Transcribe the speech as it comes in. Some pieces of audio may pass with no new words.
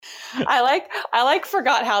I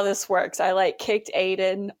forgot how this works. I kicked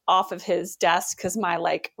Aiden off of his desk because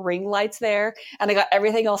my ring light's there, and I got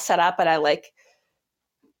everything all set up, and I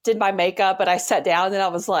did my makeup, and I sat down, and I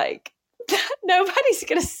was like, nobody's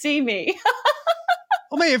gonna see me.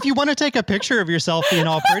 Well, May, if you want to take a picture of yourself being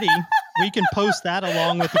all pretty, we can post that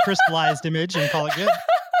along with the crystallized image and call it good.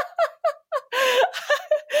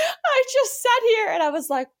 I just sat here and I was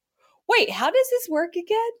like, wait, how does this work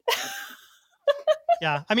again?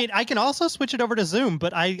 Yeah. I mean, I can also switch it over to Zoom,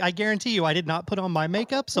 but I guarantee you I did not put on my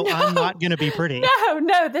makeup, so I'm not going to be pretty.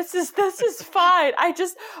 No, this is fine.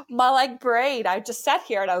 My brain, I just sat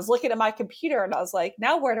here and I was looking at my computer and I was like,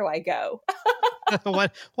 now where do I go?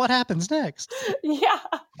 What happens next? Yeah.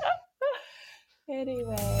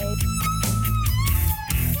 Anyway.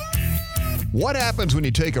 What happens when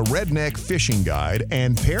you take a redneck fishing guide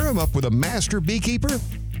and pair him up with a master beekeeper?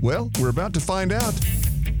 Well, we're about to find out.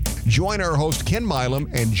 Join our host Ken Milam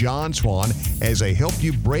and John Swan as they help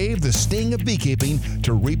you brave the sting of beekeeping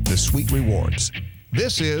to reap the sweet rewards.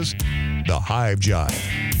 This is The Hive Jive.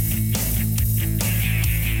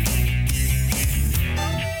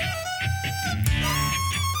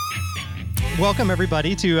 Welcome,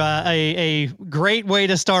 everybody, to a great way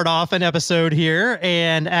to start off an episode here.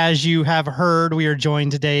 And as you have heard, we are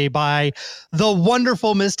joined today by the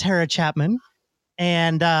wonderful Miss Tara Chapman.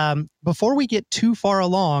 And before we get too far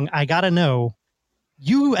along, I got to know,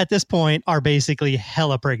 you at this point are basically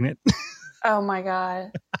hella pregnant. Oh, my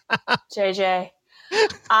God. JJ.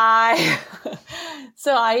 I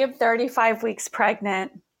am 35 weeks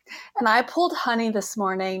pregnant, and I pulled honey this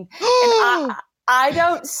morning. And I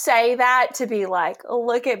don't say that to be like, oh,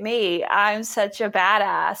 look at me, I'm such a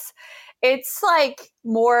badass. It's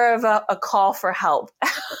more of a call for help.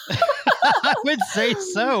 I would say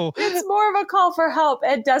so. It's more of a call for help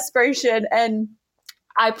and desperation. And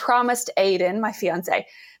I promised Aiden, my fiance,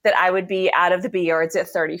 that I would be out of the bee yards at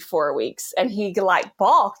 34 weeks. And he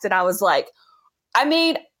balked. And I was like, I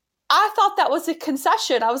mean, I thought that was a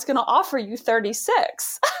concession. I was going to offer you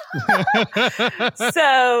 36.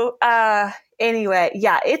 So anyway,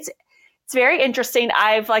 yeah, it's very interesting.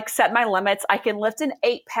 I've set my limits. I can lift an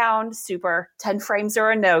 8-pound super. 10 frames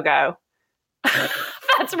are a no-go.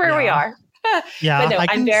 That's where we are. Yeah, but no,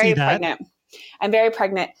 I'm very pregnant. I'm very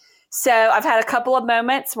pregnant. So I've had a couple of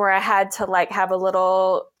moments where I had to have a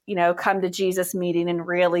little, come to Jesus meeting and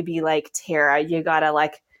really be like, Tara, you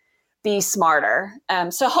gotta be smarter.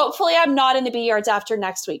 So hopefully I'm not in the bee yards after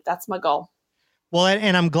next week. That's my goal. Well,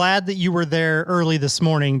 and I'm glad that you were there early this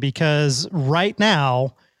morning, because right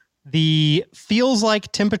now the feels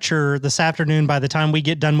like temperature this afternoon, by the time we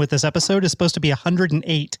get done with this episode, is supposed to be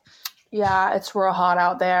 108. Yeah, it's real hot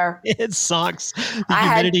out there. It sucks. The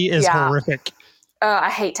humidity is horrific. I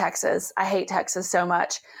hate Texas. I hate Texas so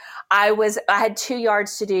much. I had 2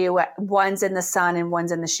 yards to do. One's in the sun and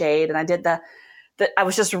one's in the shade. And I did I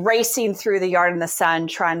was just racing through the yard in the sun,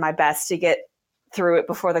 trying my best to get through it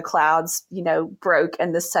before the clouds, broke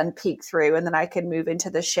and the sun peeked through, and then I could move into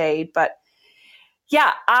the shade. But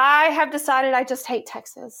yeah, I have decided I just hate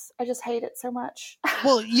Texas. I just hate it so much.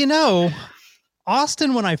 Well,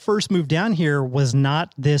 Austin, when I first moved down here, was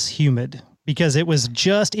not this humid because it was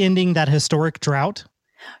just ending that historic drought.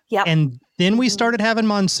 Yeah. And then we started having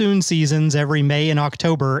monsoon seasons every May and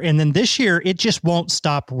October. And then this year, it just won't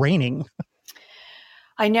stop raining.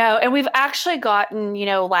 I know. And we've actually gotten,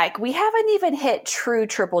 we haven't even hit true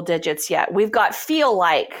triple digits yet. We've got feel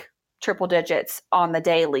like triple digits on the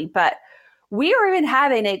daily, but we are even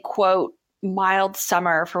having a quote mild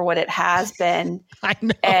summer for what it has been. I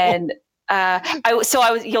know. And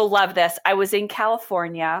you'll love this. I was in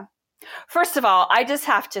California. First of all, I just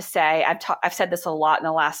have to say, I've said this a lot in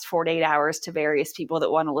the last 48 hours to various people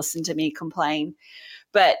that want to listen to me complain,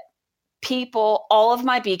 but people, all of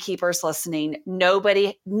my beekeepers listening,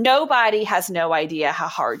 nobody has no idea how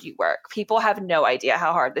hard you work. People have no idea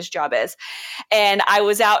how hard this job is. And I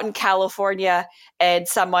was out in California, and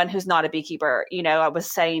someone who's not a beekeeper, I was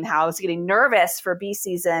saying how I was getting nervous for bee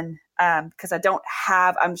season because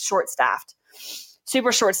I'm short-staffed,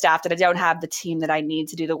 super short-staffed, and I don't have the team that I need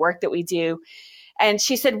to do the work that we do. And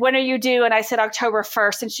she said, when are you due? And I said, October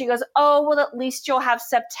 1st. And she goes, oh, well, at least you'll have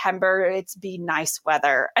September. It's be nice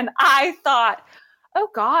weather. And I thought, oh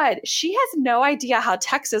God, she has no idea how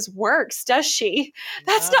Texas works, does she?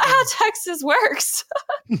 That's not how Texas works.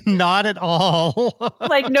 Not at all.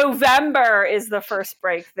 November is the first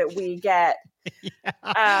break that we get.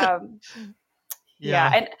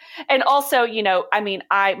 Yeah. And also,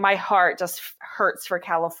 my heart just hurts for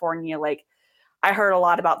California. I heard a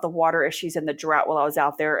lot about the water issues and the drought while I was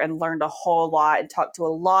out there, and learned a whole lot and talked to a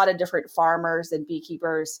lot of different farmers and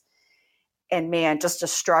beekeepers. man, just a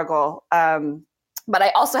struggle. But I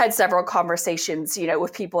also had several conversations,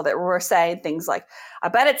 with people that were saying things like, I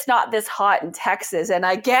bet it's not this hot in Texas. And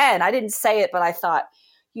again, I didn't say it, but I thought,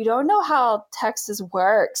 you don't know how Texas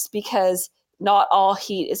works, because not all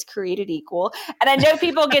heat is created equal. And I know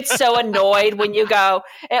people get so annoyed when you go,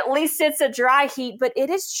 at least it's a dry heat, but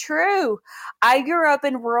it is true. I grew up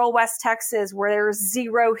in rural West Texas where there's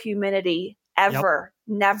zero humidity ever,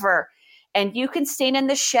 never. And you can stand in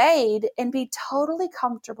the shade and be totally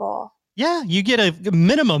comfortable. Yeah, you get a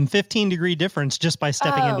minimum 15-degree difference just by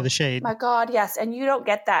stepping into the shade. My God, yes. And you don't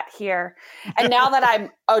get that here. And now that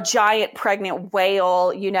I'm a giant pregnant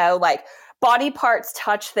whale, like body parts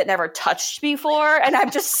touch that never touched before. And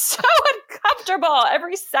I'm just so uncomfortable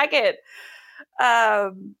every second.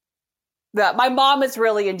 My mom is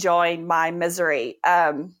really enjoying my misery.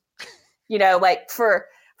 Like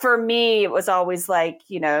for me, it was always like,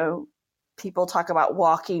 people talk about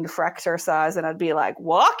walking for exercise, and I'd be like,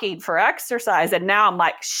 walking for exercise. And now I'm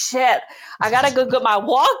like, shit, I got to go get my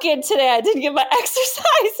walk in today. I didn't get my exercise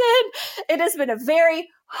in. It has been a very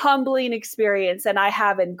humbling experience. And I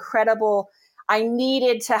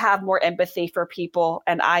needed to have more empathy for people.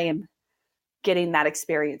 And I am getting that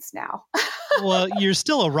experience now. Well, you're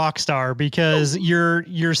still a rock star, because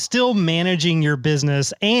you're still managing your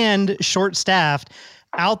business and short-staffed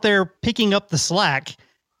out there picking up the slack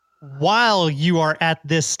while you are at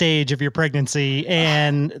this stage of your pregnancy.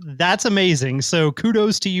 And that's amazing. So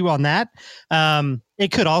kudos to you on that.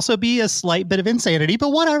 It could also be a slight bit of insanity,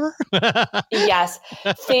 but whatever. Yes,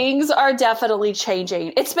 things are definitely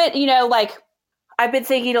changing. It's been, I've been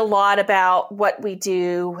thinking a lot about what we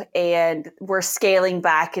do, and we're scaling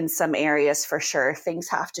back in some areas for sure. Things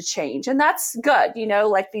have to change, and that's good.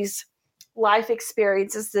 Like these life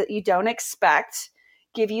experiences that you don't expect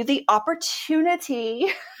give you the opportunity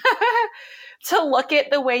to look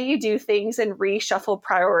at the way you do things and reshuffle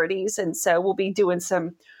priorities. And so we'll be doing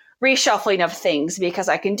some reshuffling of things, because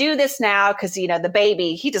I can do this now because, the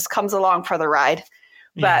baby, he just comes along for the ride.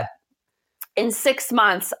 Yeah. But in 6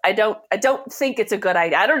 months, I don't think it's a good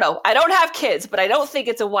idea. I don't know. I don't have kids, but I don't think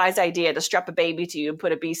it's a wise idea to strap a baby to you and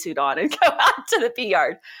put a bee suit on and go out to the bee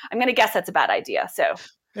yard. I'm going to guess that's a bad idea. So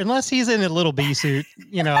unless he's in a little bee suit,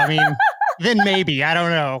 then maybe, I don't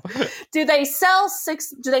know. Do they sell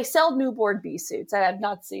newborn bee suits? I have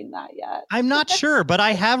not seen that yet. I'm not sure, but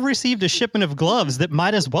I have received a shipment of gloves that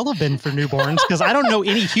might as well have been for newborns, because I don't know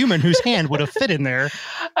any human whose hand would have fit in there.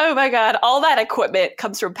 Oh my God. All that equipment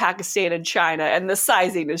comes from Pakistan and China, and the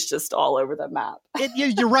sizing is just all over the map.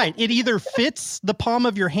 You're right. It either fits the palm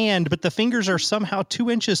of your hand, but the fingers are somehow 2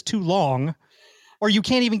 inches too long, or you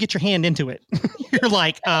can't even get your hand into it. You're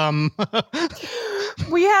like,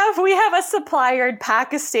 We have a supplier in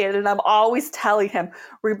Pakistan, and I'm always telling him,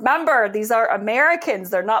 remember, these are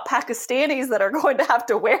Americans. They're not Pakistanis that are going to have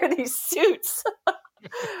to wear these suits.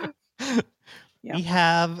 Yeah. We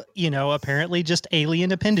have, apparently just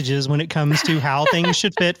alien appendages when it comes to how things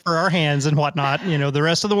should fit for our hands and whatnot. The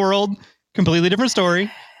rest of the world, completely different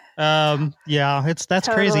story. That's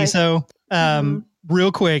totally crazy. So,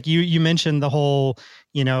 real quick, you mentioned the whole,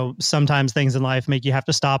 sometimes things in life make you have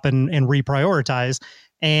to stop and reprioritize.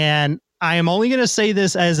 And I am only going to say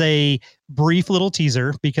this as a brief little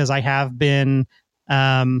teaser, because I have been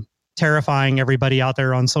terrifying everybody out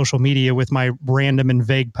there on social media with my random and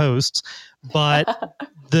vague posts. But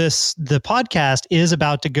the podcast is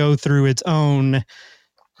about to go through its own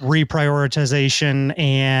reprioritization,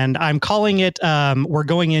 and I'm calling it, we're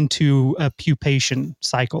going into a pupation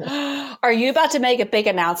cycle. Are you about to make a big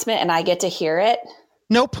announcement and I get to hear it?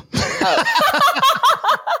 Nope. Oh.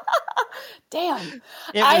 Damn.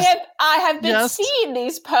 I have been seeing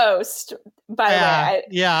these posts, by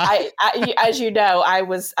the way. I, as you know, I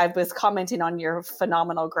was commenting on your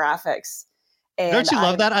phenomenal graphics. And don't you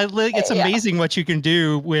love that? It's amazing what you can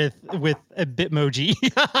do with a Bitmoji.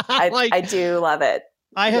 I do love it.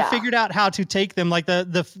 I have figured out how to take them, like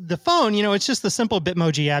the phone, it's just the simple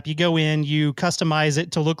Bitmoji app. You go in, you customize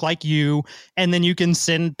it to look like you, and then you can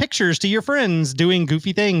send pictures to your friends doing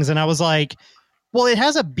goofy things. And I was like, well, it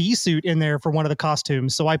has a bee suit in there for one of the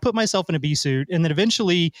costumes. So I put myself in a bee suit, and then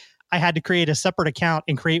eventually I had to create a separate account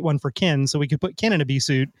and create one for Ken so we could put Ken in a bee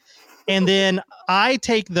suit. And then I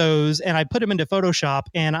take those and I put them into Photoshop,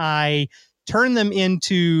 and I turn them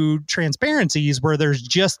into transparencies where there's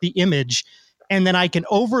just the image. And then I can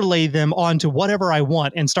overlay them onto whatever I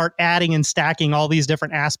want and start adding and stacking all these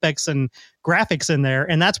different aspects and graphics in there.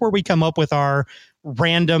 And that's where we come up with our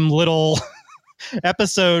random little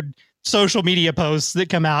episode social media posts that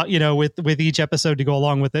come out, with each episode to go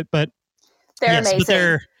along with it. But they're amazing. But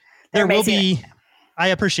there will be, I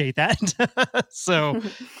appreciate that. So,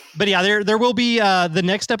 but yeah, there will be the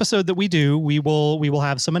next episode that we do. We will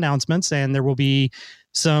have some announcements, and there will be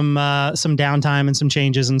some downtime and some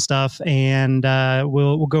changes and stuff, and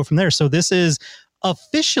we'll go from there. So this is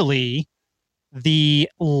officially the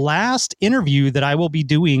last interview that I will be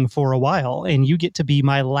doing for a while, and you get to be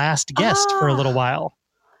my last guest for a little while.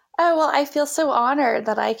 Oh, well, I feel so honored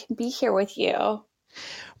that I can be here with you.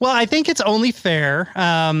 Well, I think it's only fair.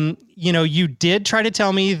 You did try to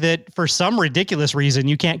tell me that for some ridiculous reason,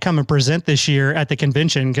 you can't come and present this year at the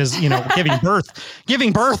convention because,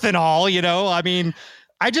 giving birth and all, I mean,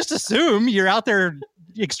 I just assume you're out there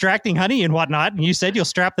extracting honey and whatnot. And you said you'll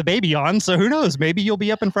strap the baby on. So who knows? Maybe you'll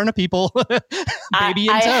be up in front of people, baby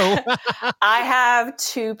in tow. I have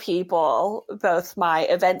two people, both my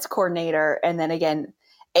events coordinator and then again,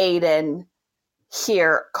 Aiden,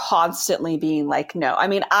 here constantly being like, no. I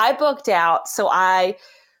mean, I booked out. So I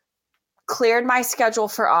cleared my schedule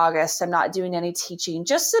for August. I'm not doing any teaching,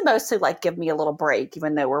 just to mostly like give me a little break,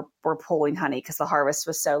 even though we're pulling honey because the harvest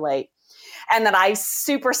was so late. And then I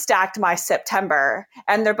super stacked my September,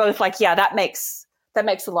 and they're both like, yeah, that makes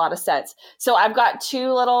a lot of sense. So I've got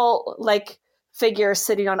two little like figures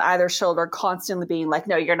sitting on either shoulder, constantly being like,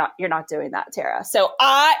 no, you're not doing that, Tara. So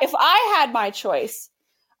if I had my choice,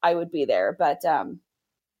 I would be there, but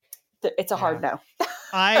it's a hard no.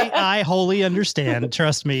 I wholly understand.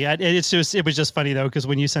 Trust me. It was just funny though, because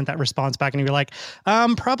when you sent that response back and you were like,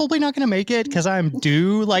 probably not going to make it because I'm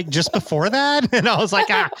due like just before that. And I was like,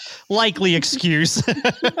 likely excuse.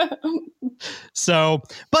 So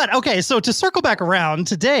to circle back around,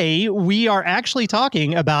 today we are actually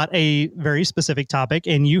talking about a very specific topic.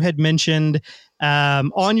 And you had mentioned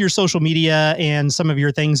on your social media and some of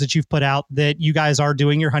your things that you've put out that you guys are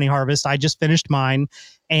doing your honey harvest. I just finished mine.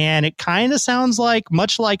 And it kind of sounds like,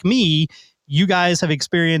 much like me, you guys have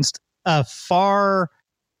experienced a more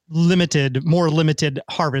limited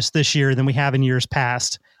harvest this year than we have in years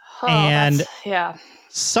past. Oh, and yeah,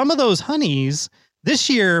 some of those honeys this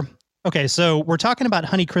year. Okay, so we're talking about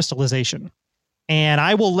honey crystallization. And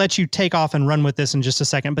I will let you take off and run with this in just a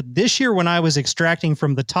second. But this year, when I was extracting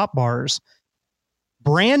from the top bars,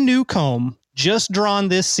 brand new comb, just drawn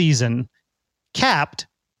this season, capped,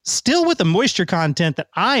 still with the moisture content that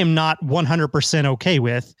I am not 100% okay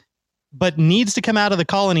with, but needs to come out of the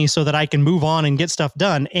colony so that I can move on and get stuff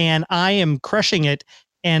done. And I am crushing it,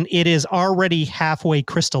 and it is already halfway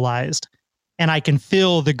crystallized. And I can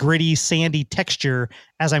feel the gritty, sandy texture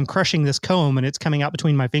as I'm crushing this comb, and it's coming out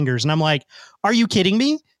between my fingers. And I'm like, are you kidding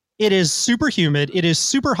me? It is super humid. It is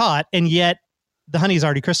super hot. And yet the honey's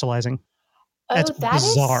already crystallizing. That's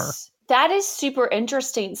bizarre. That is super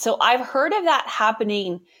interesting. So I've heard of that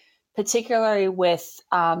happening, particularly with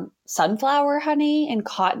sunflower honey and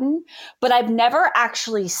cotton, but I've never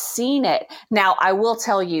actually seen it. Now, I will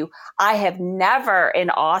tell you, I have never in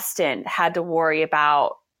Austin had to worry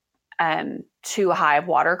about too high of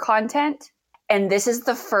water content. And this is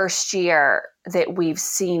the first year that we've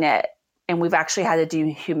seen it, and we've actually had to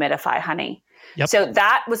humidify honey. Yep. So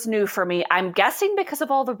that was new for me. I'm guessing because of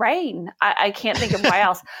all the rain. I can't think of why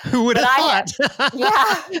else. Who would have thought?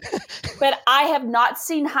 Yeah. But I have not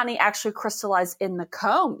seen honey actually crystallize in the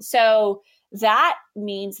comb. So that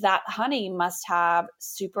means that honey must have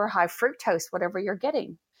super high fructose, whatever you're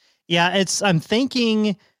getting. Yeah, I'm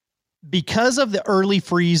thinking because of the early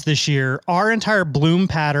freeze this year, our entire bloom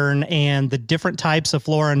pattern and the different types of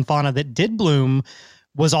flora and fauna that did bloom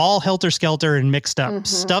was all helter-skelter and mixed up. Mm-hmm.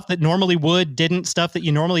 Stuff that normally didn't. Stuff that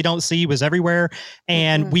you normally don't see was everywhere.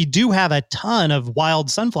 And we do have a ton of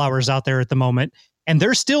wild sunflowers out there at the moment, and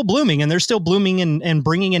they're still blooming, and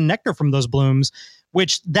bringing in nectar from those blooms,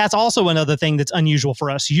 which that's also another thing that's unusual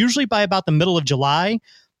for us. Usually by about the middle of July,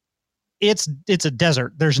 it's a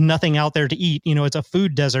desert. There's nothing out there to eat. It's a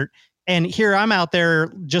food desert. And here I'm out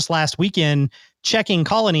there just last weekend checking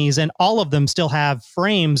colonies, and all of them still have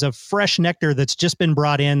frames of fresh nectar that's just been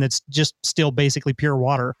brought in, that's just still basically pure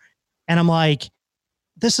water. And I'm like,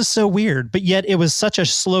 this is so weird. But yet it was such a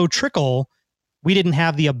slow trickle. We didn't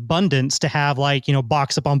have the abundance to have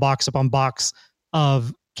box upon box upon box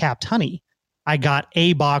of capped honey. I got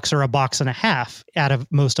a box or a box and a half out of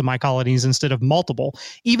most of my colonies instead of multiple,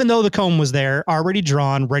 even though the comb was there already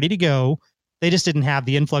drawn, ready to go. They just didn't have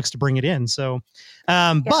the influx to bring it in. So,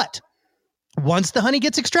 but once the honey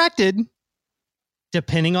gets extracted,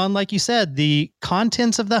 depending on, like you said, the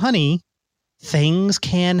contents of the honey, things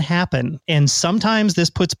can happen. And sometimes this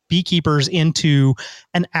puts beekeepers into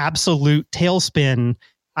an absolute tailspin.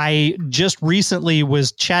 I just recently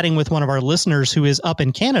was chatting with one of our listeners who is up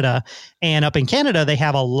in Canada, and up in Canada, they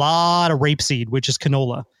have a lot of rapeseed, which is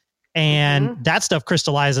canola. And that stuff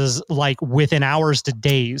crystallizes like within hours to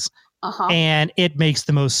days. And it makes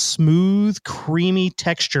the most smooth, creamy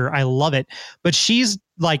texture. I love it. But she's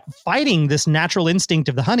like fighting this natural instinct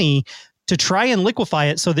of the honey to try and liquefy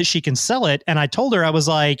it so that she can sell it. And I told her, I was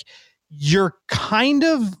like, you're kind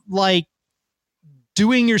of like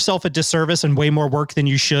doing yourself a disservice and way more work than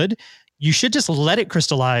you should. You should just let it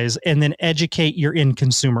crystallize and then educate your end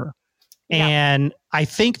consumer. Yeah. And I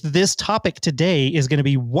think this topic today is going to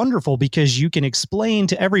be wonderful because you can explain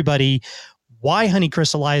to everybody why honey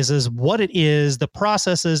crystallizes, what it is, the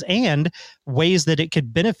processes, and ways that it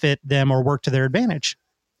could benefit them or work to their advantage.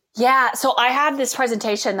 Yeah. So I had this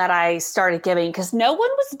presentation that I started giving because no one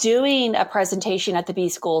was doing a presentation at the bee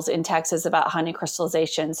schools in Texas about honey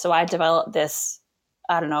crystallization. So I developed this,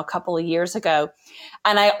 I don't know, a couple of years ago.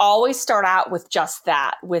 And I always start out with just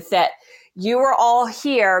that, with that you are all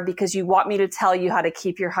here because you want me to tell you how to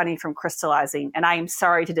keep your honey from crystallizing. And I am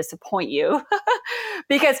sorry to disappoint you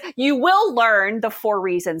because you will learn the 4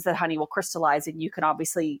 reasons that honey will crystallize. And you can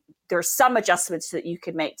obviously, there's some adjustments that you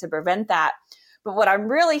can make to prevent that. But what I'm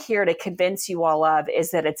really here to convince you all of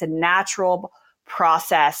is that it's a natural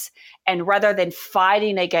process. And rather than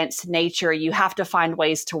fighting against nature, you have to find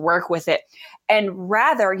ways to work with it. And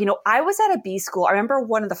rather, you know, I was at a bee school. I remember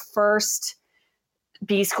one of the first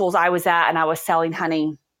bee schools I was at, and I was selling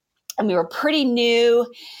honey, and we were pretty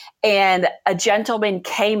new. And a gentleman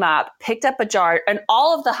came up, picked up a jar, and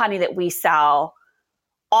all of the honey that we sell,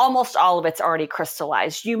 almost all of it's already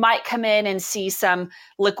crystallized. You might come in and see some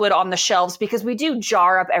liquid on the shelves because we do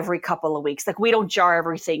jar up every couple of weeks. Like we don't jar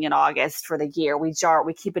everything in August for the year. We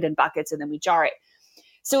keep it in buckets and then we jar it.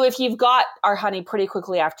 So if you've got our honey pretty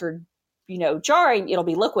quickly after, you know, jarring, it'll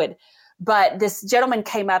be liquid. But this gentleman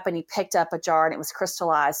came up and he picked up a jar and it was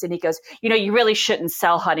crystallized. And he goes, you know, you really shouldn't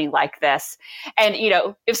sell honey like this. And, you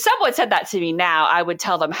know, if someone said that to me now, I would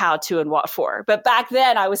tell them how to and what for. But back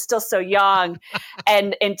then I was still so young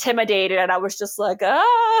and intimidated. And I was just like,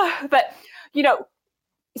 But, you know,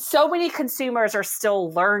 so many consumers are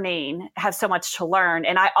still learning, have so much to learn.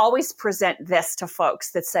 And I always present this to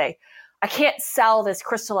folks that say, I can't sell this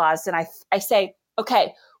crystallized. And I say,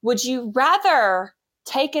 okay, would you rather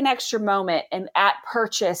take an extra moment and at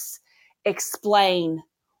purchase explain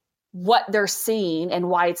what they're seeing and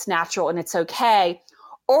why it's natural and it's okay?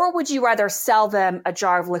 Or would you rather sell them a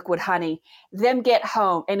jar of liquid honey, them get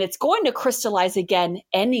home and it's going to crystallize again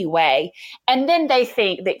anyway, and then they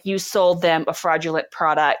think that you sold them a fraudulent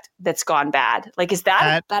product that's gone bad? Like, is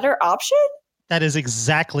that a better option? That is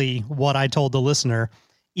exactly what I told the listener.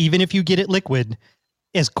 Even if you get it liquid,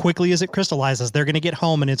 as quickly as it crystallizes, they're going to get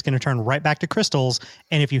home and it's going to turn right back to crystals.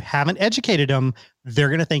 And if you haven't educated them, they're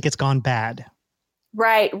going to think it's gone bad.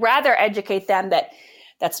 Right. Rather educate them that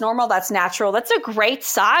that's normal, that's natural. That's a great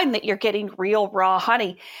sign that you're getting real raw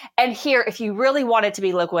honey. And here, if you really want it to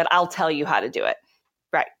be liquid, I'll tell you how to do it.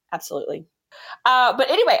 Right. Absolutely. But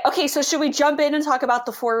anyway, okay, so should we jump in and talk about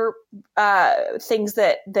the 4 things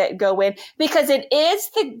that go in? Because it is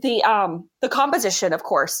the composition, of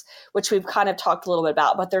course, which we've kind of talked a little bit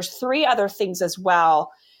about, but there's 3 other things as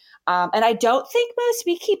well. And I don't think most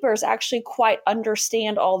beekeepers actually quite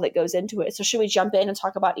understand all that goes into it. So should we jump in and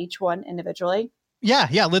talk about each one individually?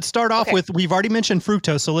 Yeah. Let's start off with, we've already mentioned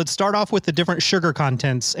fructose. So let's start off with the different sugar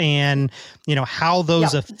contents and, you know, how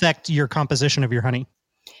those affect your composition of your honey.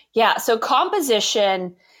 Yeah. So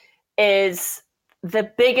composition is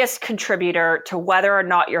the biggest contributor to whether or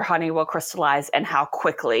not your honey will crystallize and how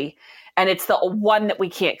quickly. And it's the one that we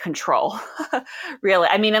can't control, really.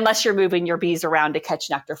 I mean, unless you're moving your bees around to catch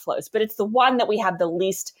nectar flows, but it's the one that we have the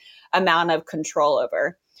least amount of control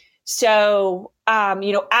over. So,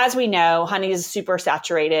 you know, as we know, honey is a super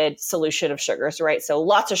saturated solution of sugars, right? So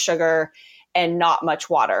lots of sugar and not much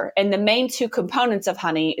water. And the main 2 components of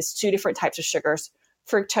honey is 2 different types of sugars,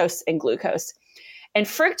 fructose and glucose. And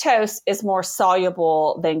fructose is more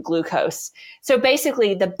soluble than glucose. So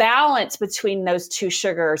basically the balance between those 2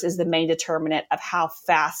 sugars is the main determinant of how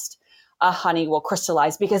fast a honey will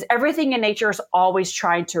crystallize, because everything in nature is always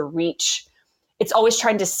trying to reach, it's always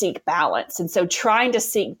trying to seek balance. And so trying to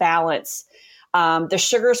seek balance, the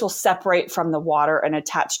sugars will separate from the water and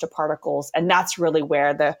attach to particles. And that's really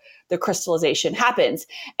where the crystallization happens.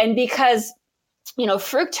 And because, you know,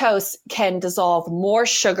 fructose can dissolve more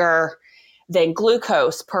sugar than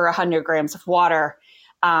glucose per 100 grams of water,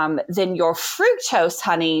 then your fructose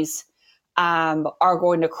honeys are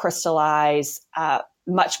going to crystallize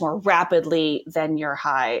much more rapidly than your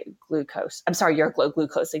your low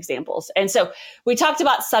glucose examples. And so we talked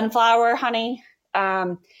about sunflower honey,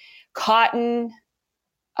 cotton,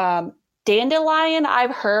 dandelion.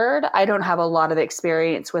 I've heard, I don't have a lot of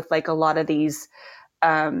experience with like a lot of these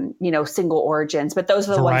single origins, but those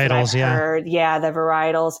are the ones that I've heard. Yeah, the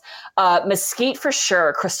varietals. Mesquite for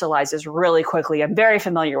sure crystallizes really quickly. I'm very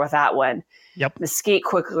familiar with that one. Yep. Mesquite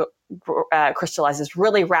quickly crystallizes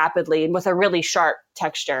really rapidly and with a really sharp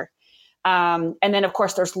texture. And then of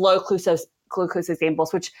course there's low glucose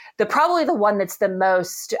examples, which probably the one that's the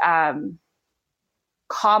most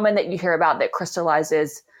common that you hear about that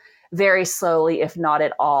crystallizes very slowly, if not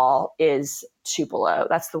at all, is Tupelo.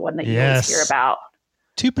 That's the one that you always hear about.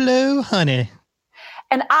 Tupelo honey.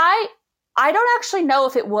 And I don't actually know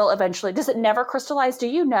if it will eventually. Does it never crystallize? Do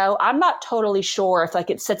you know? I'm not totally sure if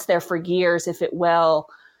it sits there for years, if it will.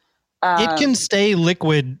 It can stay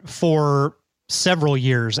liquid for several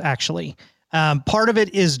years, actually. Part of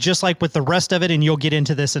it is just like with the rest of it, and you'll get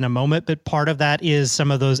into this in a moment, but part of that is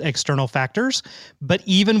some of those external factors. But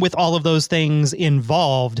even with all of those things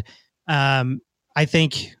involved, I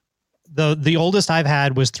think the oldest I've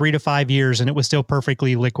had was 3 to 5 years, and it was still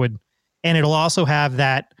perfectly liquid. And it'll also have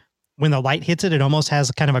that, when the light hits it, it almost has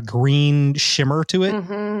kind of a green shimmer to it.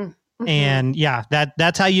 Mm-hmm. Mm-hmm. And yeah,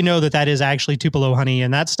 that's how you know that is actually Tupelo honey.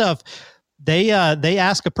 And that stuff, they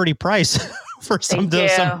ask a pretty price for some of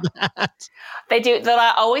that. They do.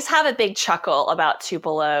 I always have a big chuckle about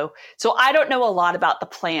Tupelo. So I don't know a lot about the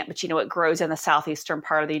plant, but it grows in the southeastern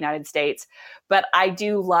part of the United States. But I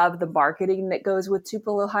do love the marketing that goes with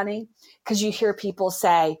Tupelo honey, because you hear people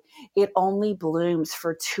say it only blooms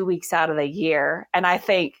for 2 weeks out of the year. And I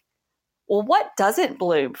think, well, what doesn't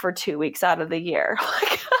bloom for 2 weeks out of the year?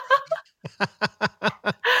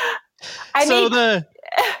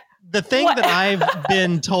 The thing that I've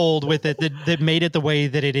been told with it that made it the way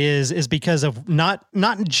that it is because of not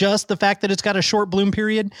just the fact that it's got a short bloom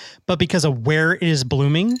period, but because of where it is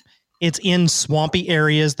blooming. It's in swampy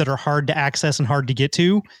areas that are hard to access and hard to get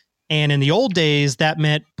to. And in the old days, that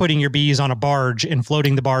meant putting your bees on a barge and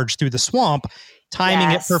floating the barge through the swamp, timing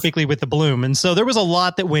it perfectly with the bloom. And so there was a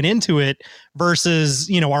lot that went into it versus,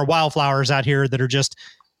 our wildflowers out here that are just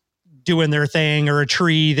doing their thing, or a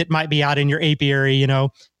tree that might be out in your apiary,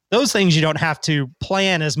 those things you don't have to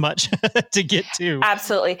plan as much to get to.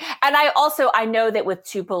 Absolutely. And I know that with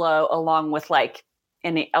Tupelo, along with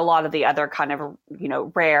a lot of the other kind of,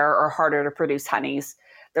 rare or harder to produce honeys,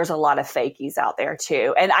 there's a lot of fakies out there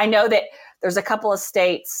too. And I know that there's a couple of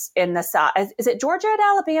states in the South. Is it Georgia and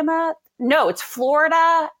Alabama? No, it's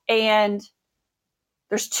Florida, and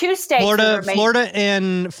there's 2 states. Florida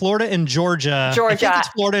and Georgia. I think it's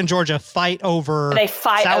Florida and Georgia fight over. They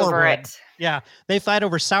fight over it. Yeah, they fight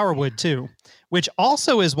over sourwood too, which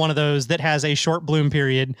also is one of those that has a short bloom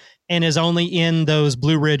period and is only in those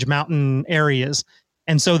Blue Ridge Mountain areas.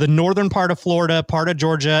 And so the northern part of Florida, part of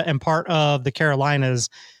Georgia, and part of the Carolinas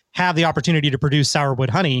have the opportunity to produce sourwood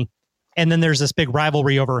honey. And then there's this big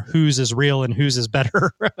rivalry over whose is real and whose is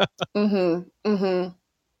better. Mm-hmm. Mm-hmm.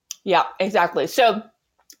 Yeah, exactly. So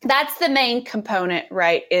that's the main component,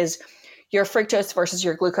 right, is your fructose versus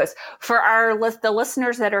your glucose. For the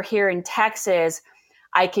listeners that are here in Texas,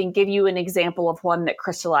 I can give you an example of one that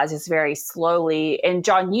crystallizes very slowly. And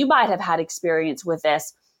John, you might have had experience with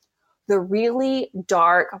this. The really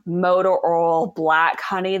dark motor oil black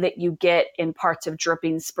honey that you get in parts of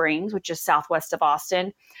Dripping Springs, which is southwest of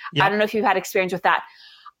Austin. Yep. I don't know if you've had experience with that.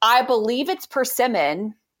 I believe it's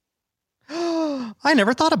persimmon. I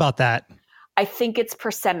never thought about that. I think it's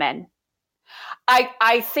persimmon.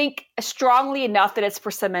 I think strongly enough that it's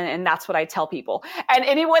persimmon, and that's what I tell people. And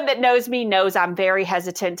anyone that knows me knows I'm very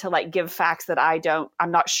hesitant to give facts that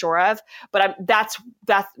I'm not sure of, but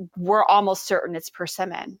we're almost certain it's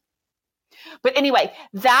persimmon. But anyway,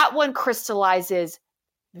 that one crystallizes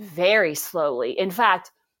very slowly. In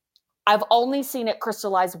fact, I've only seen it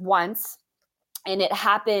crystallize once, and it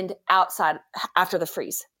happened outside after the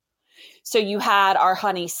freeze. So you had our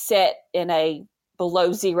honey sit in a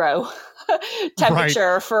below zero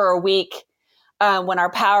temperature for a week when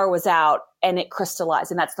our power was out, and it crystallized.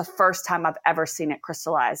 And that's the first time I've ever seen it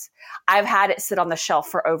crystallize. I've had it sit on the shelf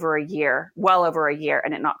for well over a year,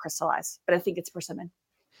 and it not crystallize. But I think it's persimmon.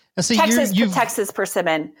 See, Texas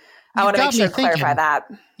persimmon. I want to make sure to clarify that.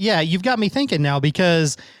 Yeah, you've got me thinking now,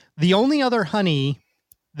 because the only other honey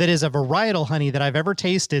that is a varietal honey that I've ever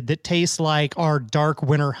tasted that tastes like our dark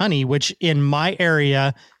winter honey, which in my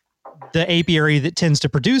area, the apiary that tends to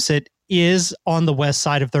produce it is on the west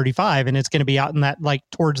side of 35, and it's going to be out in that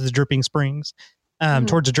towards the Dripping Springs,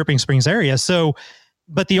 towards the Dripping Springs area. So,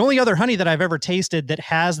 but the only other honey that I've ever tasted that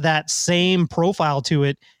has that same profile to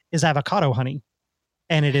it is avocado honey.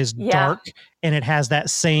 And it is dark, and it has that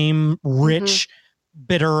same rich,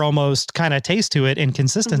 bitter, almost kind of taste to it and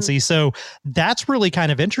consistency. So that's really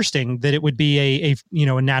kind of interesting that it would be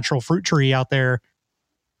a natural fruit tree out there.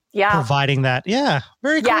 providing that. Yeah,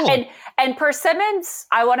 very cool. And persimmons,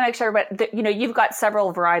 I want to make sure, but you've got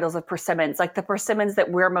several varietals of persimmons. Like the persimmons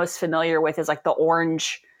that we're most familiar with is like the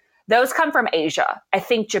orange. Those come from Asia. I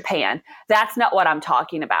think Japan. That's not what I'm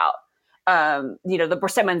talking about. The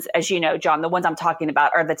persimmons, as you know, John, the ones I'm talking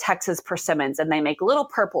about are the Texas persimmons, and they make little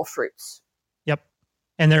purple fruits. Yep.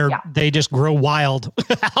 And they just grow wild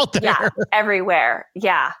out there. Yeah, everywhere.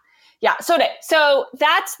 Yeah. Yeah. So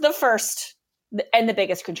that's the first and the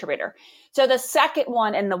biggest contributor. So the second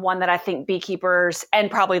one, and the one that I think beekeepers and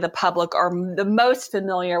probably the public are the most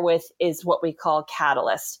familiar with, is what we call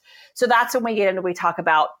catalyst. So that's when we talk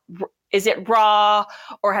about, is it raw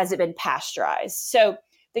or has it been pasteurized? So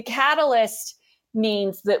the catalyst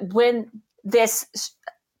means that when this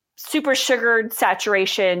super sugared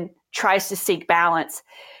saturation tries to seek balance,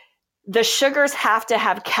 the sugars have to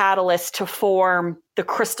have catalyst to form the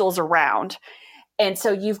crystals around. And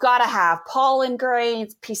so you've got to have pollen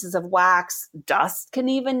grains, pieces of wax, dust can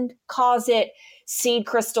even cause it, seed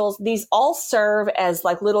crystals. These all serve as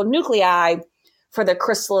like little nuclei for the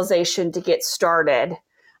crystallization to get started.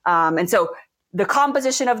 And so the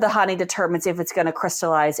composition of the honey determines if it's going to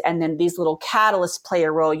crystallize. And then these little catalysts play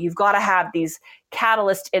a role. You've got to have these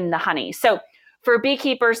catalysts in the honey. So for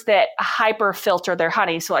beekeepers that hyper filter their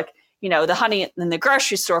honey, so like, the honey in the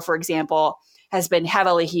grocery store, for example, has been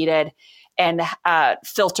heavily heated and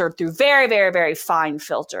filtered through very, very, very fine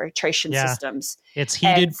filtration systems. It's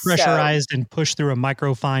heated, pressurized, and pushed through a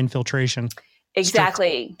microfine filtration.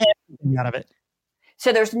 Exactly. Out of it.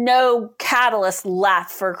 So there's no catalyst left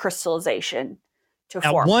for crystallization to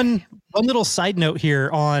form. One little side note here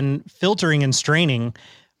on filtering and straining.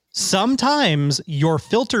 Sometimes your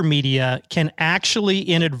filter media can actually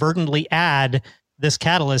inadvertently add this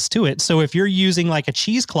catalyst to it. So if you're using like a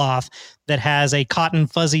cheesecloth that has a cotton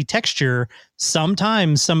fuzzy texture,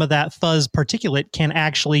 sometimes some of that fuzz particulate can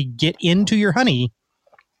actually get into your honey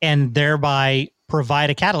and thereby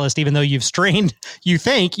provide a catalyst, even though you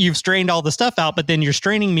think you've strained all the stuff out, but then your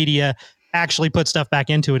straining media actually puts stuff back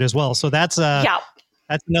into it as well. So that's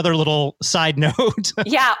another little side note.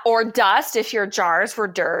 Yeah. Or dust if your jars were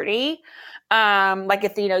dirty. Like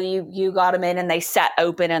if, you got them in and they set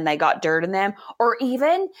open and they got dirt in them, or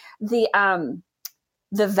even the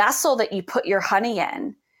vessel that you put your honey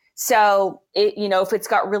in. So if it's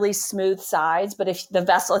got really smooth sides, but if the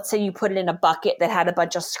vessel, let's say you put it in a bucket that had a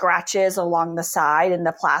bunch of scratches along the side in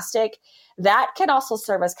the plastic, that can also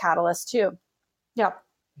serve as catalyst too. Yeah.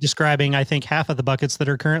 Describing, I think, half of the buckets that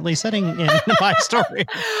are currently sitting in my story.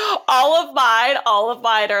 All of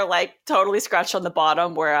mine are like totally scratched on the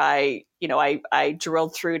bottom where I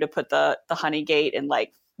drilled through to put the honey gate and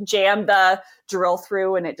like jammed the drill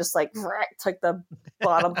through, and it just like took the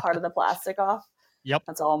bottom part of the plastic off. Yep.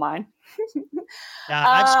 That's all mine. Yeah,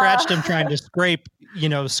 I've scratched them trying to scrape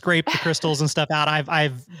the crystals and stuff out.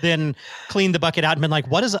 I've then cleaned the bucket out and been like,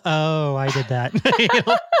 I did that.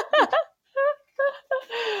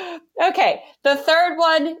 Okay. The third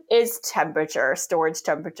one is storage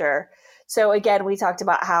temperature. So again, we talked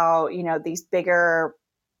about how,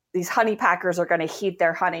 these honey packers are going to heat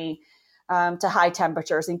their honey to high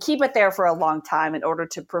temperatures and keep it there for a long time in order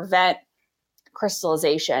to prevent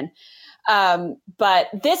crystallization. But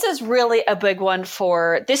this is really a big one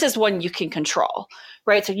this is one you can control,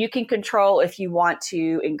 right? So you can control if you want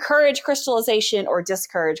to encourage crystallization or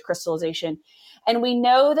discourage crystallization. And we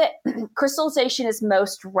know that crystallization is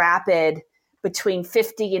most rapid between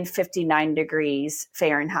 50 and 59 degrees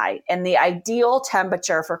Fahrenheit. And the ideal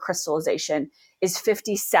temperature for crystallization is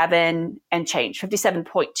 57 and change.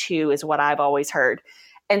 57.2 is what I've always heard.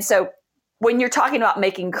 And so when you're talking about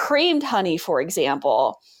making creamed honey, for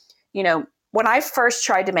example, when I first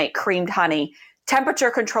tried to make creamed honey, temperature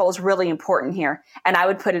control is really important here. And I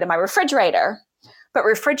would put it in my refrigerator. But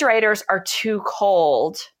refrigerators are too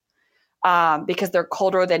cold because they're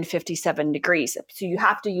colder than 57 degrees. So you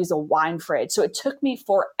have to use a wine fridge. So it took me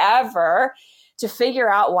forever to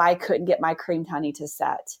figure out why I couldn't get my creamed honey to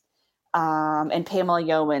set. And Pamela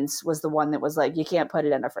Yeomans was the one that was like, you can't put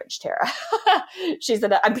it in a fridge, Tara. She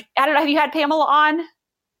said, I don't know, have you had Pamela on?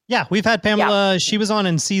 Yeah, we've had Pamela. Yeah. She was on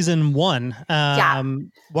in season 1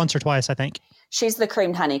 once or twice, I think. She's the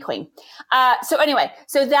creamed honey queen. So anyway,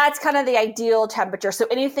 so that's kind of the ideal temperature. So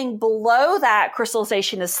anything below that,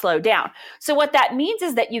 crystallization is slowed down. So what that means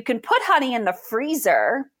is that you can put honey in the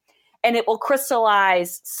freezer and it will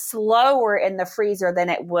crystallize slower in the freezer than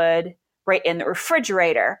it would right in the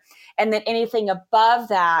refrigerator. And then anything above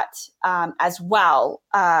that as well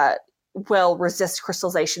will resist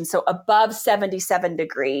crystallization. So above 77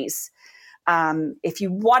 degrees, If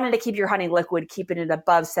you wanted to keep your honey liquid, keeping it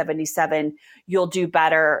above 77, you'll do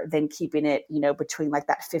better than keeping it, between like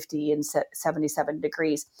that 50 and 77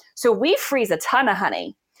 degrees. So we freeze a ton of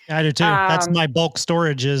honey. I do too. That's my bulk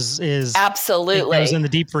storage is absolutely. It goes in the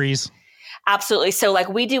deep freeze. Absolutely. So like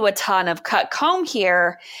we do a ton of cut comb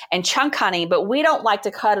here and chunk honey, but we don't like to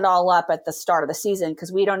cut it all up at the start of the season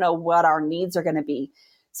because we don't know what our needs are going to be.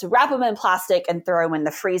 So wrap them in plastic and throw them in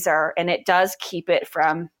the freezer, and it does keep it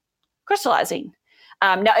from crystallizing.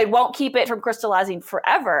 Now, it won't keep it from crystallizing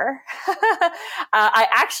forever.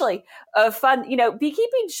 Beekeeping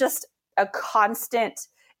is just a constant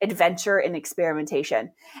adventure and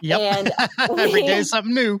experimentation. Yep. And every day is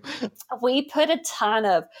something new. We put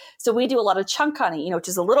so we do a lot of chunk honey, which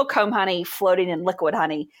is a little comb honey floating in liquid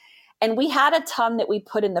honey. And we had a ton that we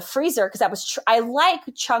put in the freezer because I like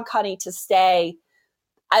chunk honey to stay.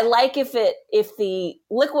 I like if the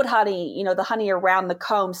liquid honey, the honey around the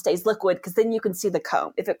comb stays liquid because then you can see the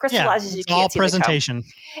comb. If it crystallizes, you can't all see presentation. The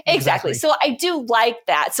comb. Exactly. So I do like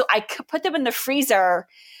that. So I put them in the freezer,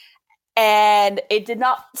 and it did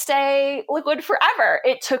not stay liquid forever.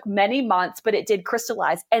 It took many months, but it did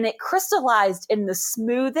crystallize, and it crystallized in the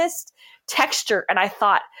smoothest texture. And I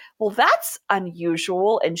thought, well, that's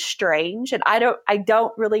unusual and strange, and I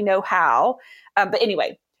don't really know how. But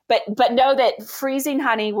anyway. But know that freezing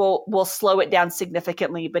honey will slow it down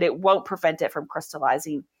significantly, but it won't prevent it from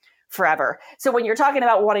crystallizing forever. So when you're talking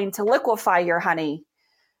about wanting to liquefy your honey,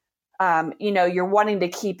 you're wanting to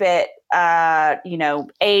keep it, 80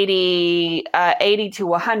 to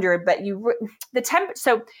 100, but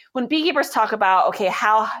so when beekeepers talk about, okay,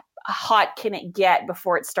 how hot can it get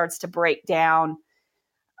before it starts to break down,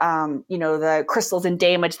 the crystals and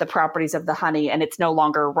damage the properties of the honey and it's no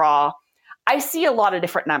longer raw. I see a lot of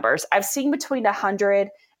different numbers. I've seen between 100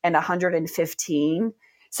 and 115.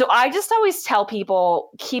 So I just always tell people,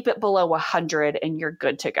 keep it below 100 and you're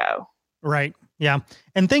good to go. Right. Yeah.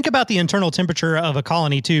 And think about the internal temperature of a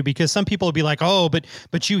colony too, because some people will be like, oh,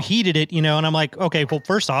 but you heated it, and I'm like, okay, well,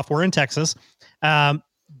 first off, we're in Texas.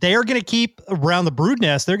 They're going to keep around the brood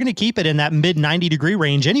nest. They're going to keep it in that mid 90 degree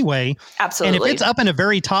range anyway. Absolutely. And if it's up in a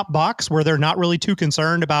very top box where they're not really too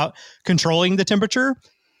concerned about controlling the temperature,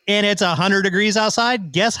 and it's 100 degrees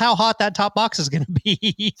outside, guess how hot that top box is going to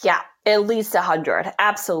be? Yeah, at least 100.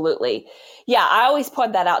 Absolutely. Yeah, I always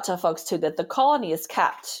point that out to folks too, that the colony is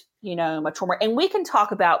kept, much warmer. And we can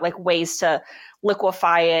talk about like ways to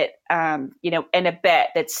liquefy it, in a bit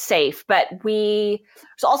that's safe. But there's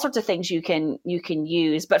all sorts of things you can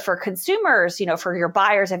use. But for consumers, for your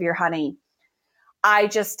buyers of your honey, I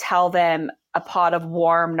just tell them a pot of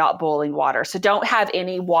warm, not boiling water. So don't have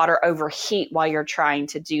any water overheat while you're trying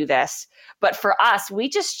to do this. But for us, we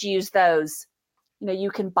just use those,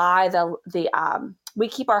 you can buy we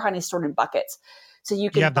keep our honey stored in buckets. So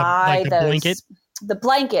you can buy those. The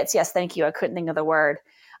blankets. Yes. Thank you. I couldn't think of the word.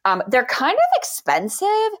 They're kind of expensive.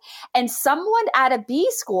 And someone at a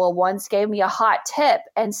bee school once gave me a hot tip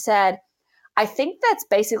and said, I think that's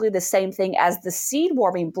basically the same thing as the seed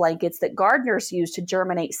warming blankets that gardeners use to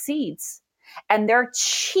germinate seeds. And they're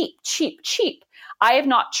cheap. I have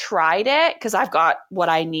not tried it because I've got what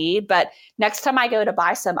I need. But next time I go to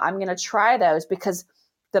buy some, I'm going to try those because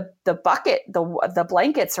the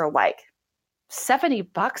blankets are like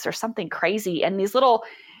 $70 or something crazy. And these little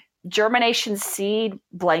germination seed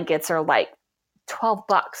blankets are like $12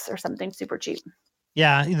 or something super cheap.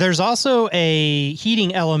 Yeah. There's also a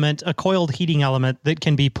heating element, a coiled heating element that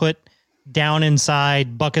can be put down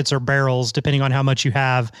inside buckets or barrels, depending on how much you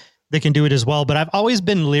have. They can do it as well. But I've always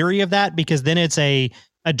been leery of that because then it's a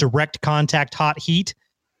direct contact hot heat.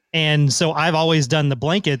 And so I've always done the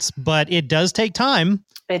blankets, but it does take time.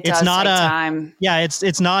 It does take time. Yeah,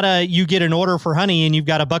 it's not you get an order for honey and you've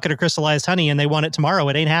got a bucket of crystallized honey and they want it tomorrow.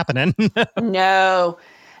 It ain't happening. No.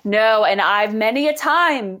 And I've many a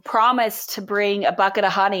time promised to bring a bucket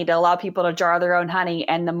of honey to allow people to jar their own honey.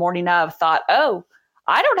 And the morning of thought, oh,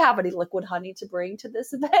 I don't have any liquid honey to bring to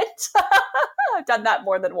this event. I've done that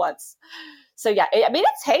more than once. So yeah, it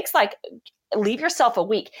takes leave yourself a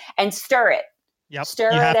week and stir it. Yep. Stir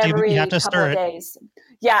it every couple stir of days.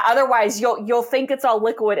 Yeah. Otherwise you'll think it's all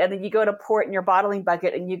liquid and then you go to pour it in your bottling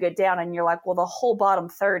bucket and you get down and you're like, well, the whole bottom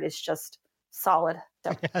third is just solid.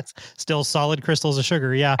 So. Yeah, it's still solid crystals of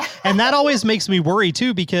sugar. Yeah. And that always makes me worry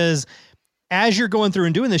too, because as you're going through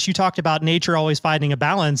and doing this, you talked about nature always finding a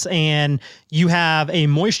balance, and you have a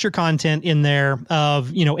moisture content in there of,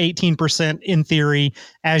 18% in theory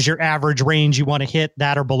as your average range. You want to hit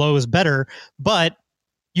that or below is better, but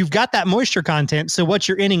you've got that moisture content. So what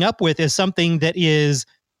you're ending up with is something that is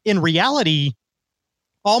in reality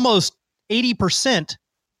almost 80%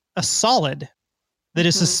 a solid. that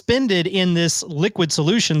is suspended in this liquid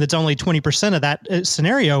solution that's only 20% of that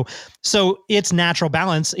scenario. So its natural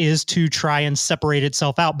balance is to try and separate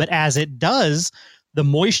itself out. But as it does, the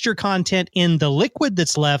moisture content in the liquid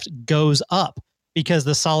that's left goes up because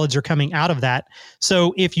the solids are coming out of that.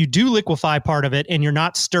 So if you do liquefy part of it and you're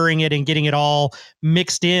not stirring it and getting it all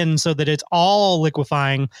mixed in so that it's all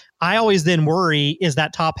liquefying, I always then worry, is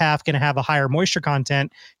that top half going to have a higher moisture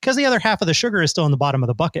content because the other half of the sugar is still in the bottom of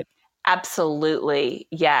the bucket? Absolutely.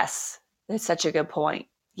 Yes. That's such a good point.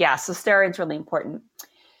 Yeah. So stirring is really important.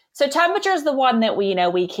 So temperature is the one that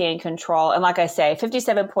we can control. And like I say,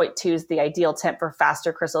 57.2 is the ideal temp for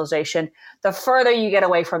faster crystallization. The further you get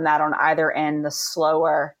away from that on either end, the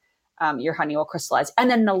slower your honey will crystallize. And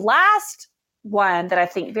then the last one that I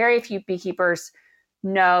think very few beekeepers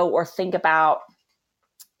know or think about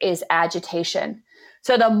is agitation.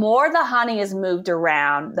 So the more the honey is moved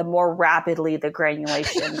around, the more rapidly the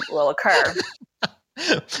granulation will occur.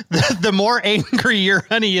 The more angry your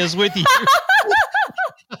honey is with you.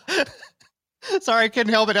 Sorry, I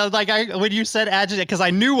couldn't help it. I was like, when you said agitated, because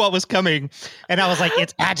I knew what was coming, and I was like,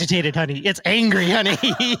 it's agitated honey. It's angry honey.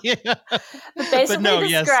 Basically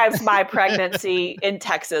describes my pregnancy in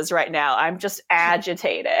Texas right now. I'm just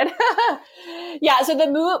agitated. Yeah. So the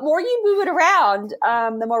more you move it around,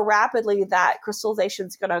 the more rapidly that crystallization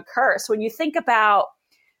is going to occur. So when you think about,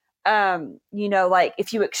 like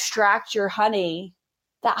if you extract your honey,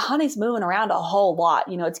 that honey's moving around a whole lot.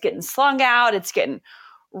 It's getting slung out. It's getting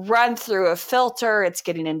run through a filter. It's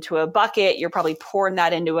getting into a bucket. You're probably pouring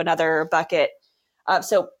that into another bucket.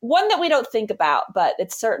 So one that we don't think about, but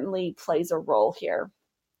it certainly plays a role here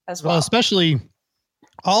as well. Well, especially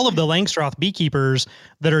all of the Langstroth beekeepers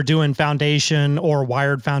that are doing foundation or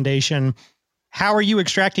wired foundation. How are you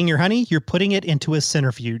extracting your honey? You're putting it into a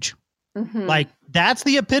centrifuge. Like that's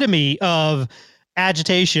the epitome of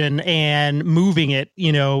agitation and moving it.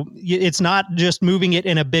 It's not just moving it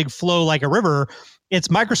in a big flow like a river. It's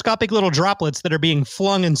microscopic little droplets that are being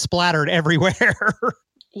flung and splattered everywhere.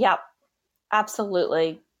 Yep,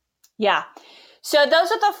 absolutely. Yeah. So those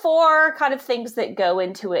are the four kind of things that go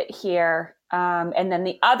into it here. And then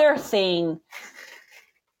the other thing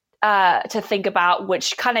to think about,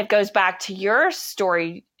 which kind of goes back to your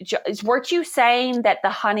story, weren't you saying that the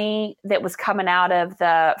honey that was coming out of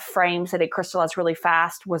the frames that had crystallized really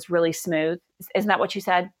fast was really smooth? Isn't that what you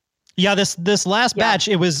said? Yeah, this last batch,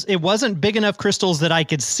 it wasn't big enough crystals that I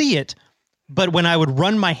could see it, but when I would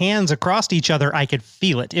run my hands across each other, I could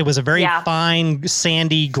feel it. It was a very fine,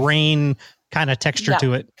 sandy grain kind of texture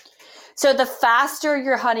to it. So the faster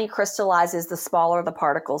your honey crystallizes, the smaller the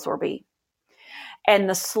particles will be. And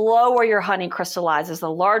the slower your honey crystallizes, the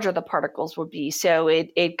larger the particles will be. So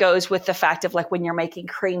it goes with the fact of like when you're making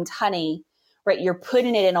creamed honey, right? You're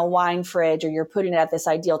putting it in a wine fridge or you're putting it at this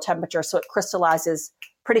ideal temperature. So it crystallizes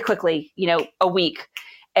pretty quickly, a week.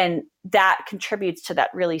 And that contributes to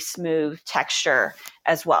that really smooth texture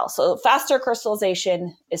as well. So faster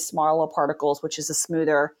crystallization is smaller particles, which is a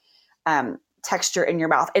smoother texture in your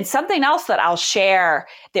mouth. And something else that I'll share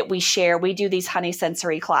that we do these honey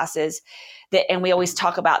sensory classes and we always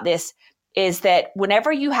talk about this, is that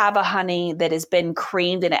whenever you have a honey that has been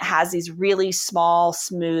creamed and it has these really small,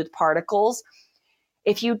 smooth particles,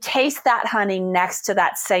 if you taste that honey next to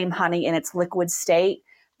that same honey in its liquid state,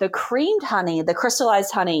 the creamed honey, the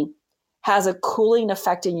crystallized honey, has a cooling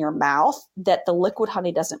effect in your mouth that the liquid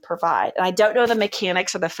honey doesn't provide. And I don't know the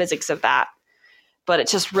mechanics or the physics of that, but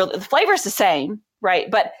it's just really, the flavor is the same,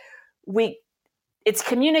 right? But it's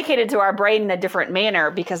communicated to our brain in a different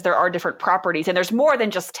manner because there are different properties. And there's more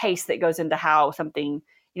than just taste that goes into how something,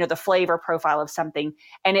 the flavor profile of something.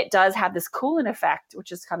 And it does have this cooling effect,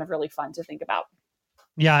 which is kind of really fun to think about.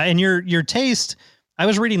 Yeah. And your taste, I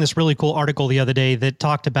was reading this really cool article the other day that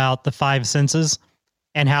talked about the 5 senses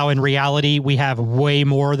and how in reality we have way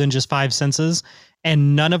more than just 5 senses,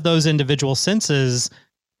 and none of those individual senses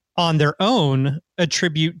on their own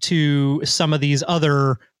attribute to some of these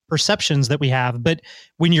other perceptions that we have. But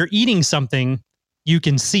when you're eating something, you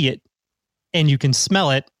can see it and you can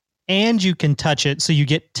smell it and you can touch it. So you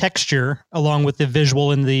get texture along with the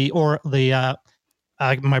visual and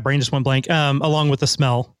my brain just went blank, along with the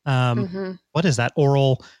smell. What is that?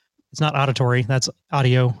 Oral. It's not auditory. That's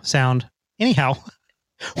audio sound. Anyhow.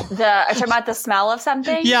 Are you talking about the smell of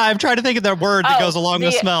something? Yeah. I'm trying to think of that word that goes along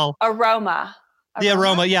with smell. Aroma. The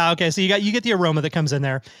aroma. Yeah. Okay. So you get the aroma that comes in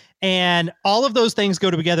there, and all of those things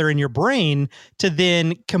go together in your brain to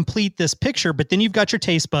then complete this picture. But then you've got your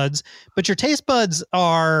taste buds, but your taste buds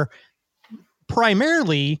are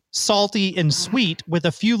primarily salty and sweet with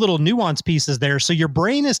a few little nuance pieces there. So your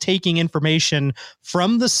brain is taking information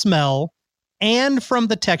from the smell and from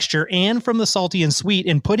the texture and from the salty and sweet,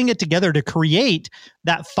 and putting it together to create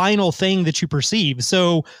that final thing that you perceive.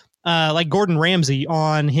 So like Gordon Ramsay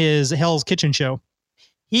on his Hell's Kitchen show,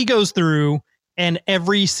 he goes through and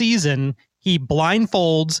every season he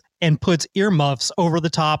blindfolds and puts earmuffs over the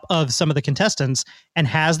top of some of the contestants and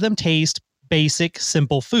has them taste basic,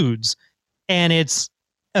 simple foods. And it's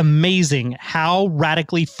amazing how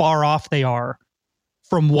radically far off they are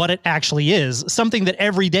from what it actually is. Something that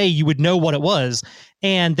every day you would know what it was.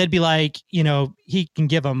 And they'd be like, he can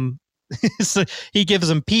give them, so he gives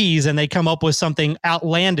them peas and they come up with something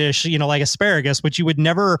outlandish, like asparagus, which you would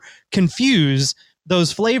never confuse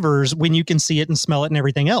those flavors when you can see it and smell it and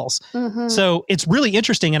everything else. Mm-hmm. So it's really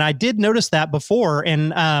interesting. And I did notice that before.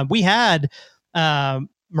 And we had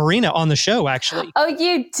Marina on the show, actually. Oh,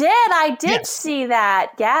 you did? I did see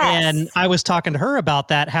that. Yes. And I was talking to her about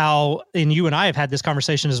that, and you and I have had this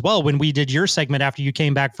conversation as well when we did your segment after you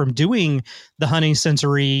came back from doing the honey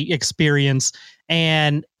sensory experience.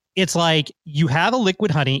 And it's like you have a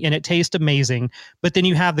liquid honey and it tastes amazing, but then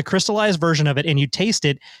you have the crystallized version of it and you taste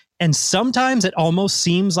it. And sometimes it almost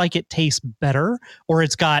seems like it tastes better or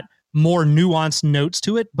it's got more nuanced notes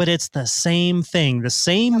to it, but it's the same thing, the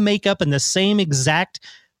same makeup and the same exact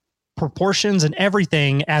proportions and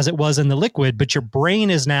everything as it was in the liquid, but your brain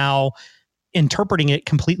is now interpreting it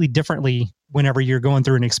completely differently whenever you're going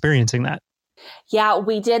through and experiencing that. Yeah,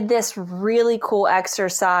 we did this really cool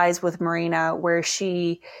exercise with Marina where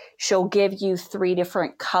she'll give you 3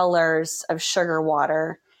 different colors of sugar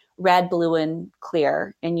water, red, blue, and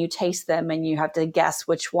clear, and you taste them and you have to guess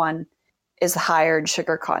which one is higher in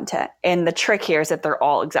sugar content. And the trick here is that they're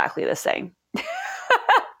all exactly the same.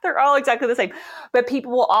 They're all exactly the same. But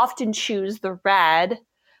people will often choose the red,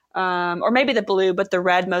 or maybe the blue, but the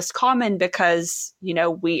red most common because,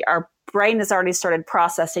 our brain has already started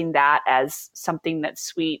processing that as something that's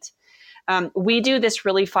sweet. We do this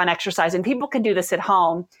really fun exercise, and people can do this at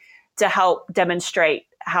home to help demonstrate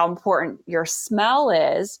how important your smell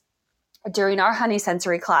is. During our honey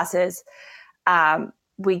sensory classes,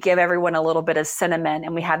 we give everyone a little bit of cinnamon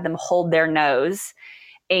and we have them hold their nose.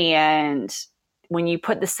 And when you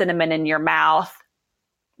put the cinnamon in your mouth,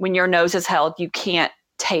 when your nose is held, you can't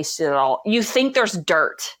taste it at all. You think there's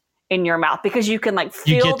dirt in your mouth because you can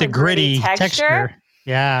feel the gritty texture.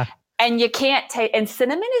 Yeah. And you can't taste, and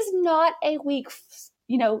cinnamon is not a weak,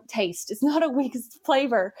 taste. It's not a weak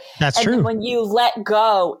flavor. That's true. And when you let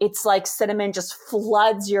go, it's like cinnamon just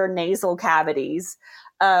floods your nasal cavities.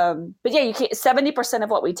 But yeah, 70% of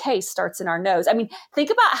what we taste starts in our nose. I mean, think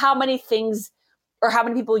about how many things or how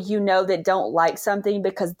many people that don't like something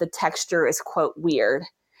because the texture is, quote, weird.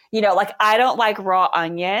 I don't like raw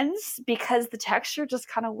onions because the texture just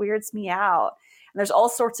kind of weirds me out. And there's all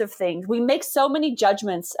sorts of things. We make so many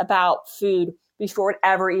judgments about food before it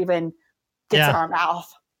ever even gets in our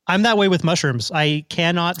mouth. I'm that way with mushrooms. I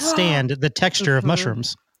cannot stand the texture of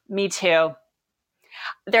mushrooms. Me too.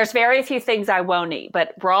 There's very few things I won't eat,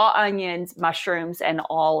 but raw onions, mushrooms, and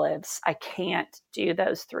olives, I can't do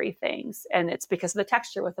those 3 things. And it's because of the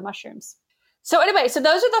texture with the mushrooms. So anyway, so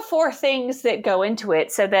those are the 4 things that go into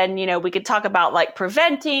it. So then, we could talk about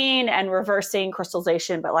preventing and reversing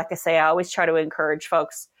crystallization. But like I say, I always try to encourage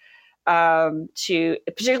folks to,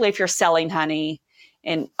 particularly if you're selling honey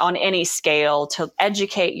and on any scale, to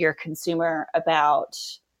educate your consumer about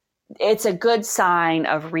it's a good sign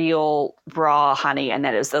of real raw honey, and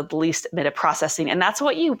that is the least bit of processing. And that's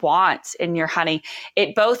what you want in your honey.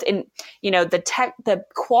 It both in, the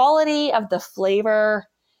quality of the flavor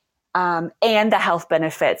and the health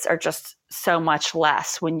benefits are just so much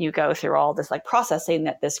less when you go through all this processing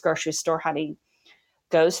that this grocery store honey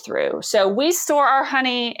goes through. So we store our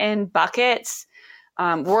honey in buckets.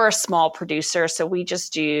 We're a small producer, so we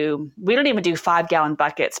don't even do 5-gallon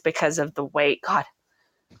buckets because of the weight. God,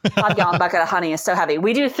 5-gallon bucket of honey is so heavy.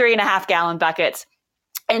 We do 3.5-gallon buckets.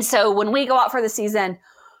 And so when we go out for the season,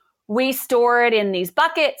 we store it in these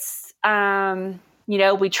buckets.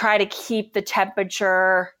 We try to keep the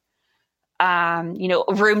temperature,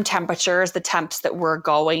 room temperature is the temps that we're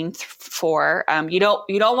going for. You don't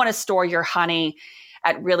want to store your honey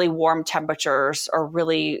at really warm temperatures or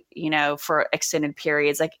really, for extended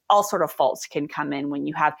periods. All sort of faults can come in when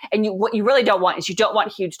you have, what you really don't want is you don't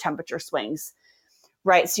want huge temperature swings.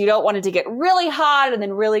 Right. So you don't want it to get really hot and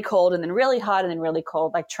then really cold and then really hot and then really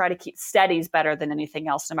cold. Try to keep steady is better than anything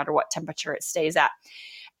else, no matter what temperature it stays at.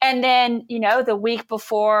 And then, the week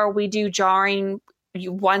before we do jarring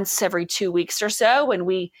once every 2 weeks or so, and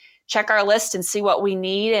we check our list and see what we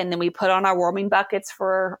need. And then we put on our warming blankets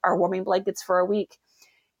for a week,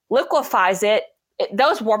 liquefies it.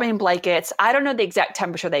 Those warming blankets, I don't know the exact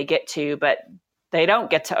temperature they get to, but They don't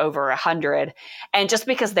get to over 100. And just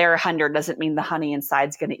because they're 100 doesn't mean the honey inside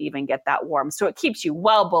is going to even get that warm. So it keeps you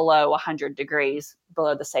well below 100 degrees,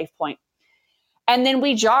 below the safe point. And then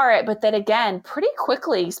we jar it. But then again, pretty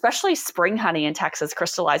quickly, especially spring honey in Texas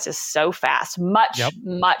crystallizes so fast,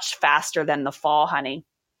 much faster than the fall honey.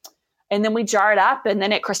 And then we jar it up and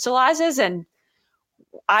then it crystallizes. And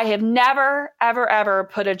I have never, ever, ever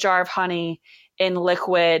put a jar of honey in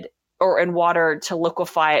liquid or in water to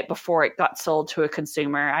liquefy it before it got sold to a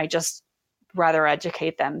consumer. I just rather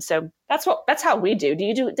educate them. So that's how we do. Do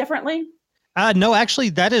you do it differently? No, actually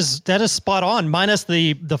that is spot on, minus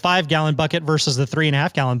the 5 gallon bucket versus the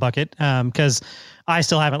 3.5 gallon bucket. Cause I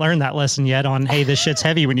still haven't learned that lesson yet on, hey, this shit's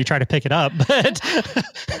heavy when you try to pick it up. But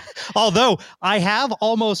although I have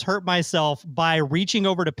almost hurt myself by reaching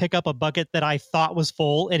over to pick up a bucket that I thought was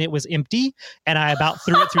full and it was empty. And I about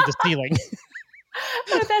threw it through the ceiling.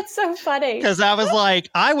 Oh, that's so funny. Because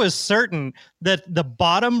I was certain that the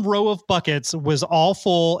bottom row of buckets was all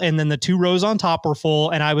full and then the 2 rows on top were full.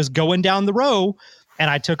 And I was going down the row and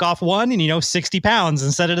I took off one and, 60 pounds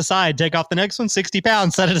and set it aside, take off the next one, 60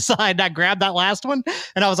 pounds, set it aside. And I grabbed that last one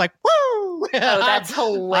and I was like, woo! Oh, that's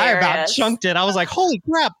hilarious. I about chunked it. I was like, holy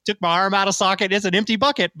crap, took my arm out of socket. It's an empty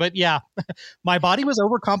bucket. But yeah, my body was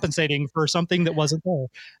overcompensating for something that wasn't there.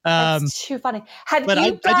 That's too funny. I do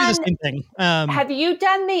the same thing. Have you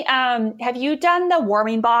done the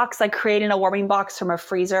warming box, like creating a warming box from a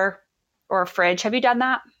freezer or a fridge? Have you done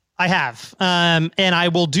that? I have. And I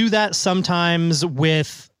will do that sometimes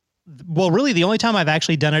really the only time I've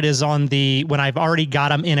actually done it is when I've already got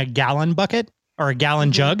them in a gallon bucket or a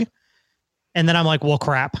gallon jug. And then I'm like, well,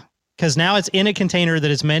 crap. Because now it's in a container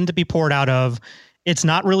that is meant to be poured out of. It's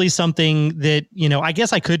not really something that, I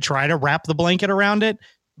guess I could try to wrap the blanket around it.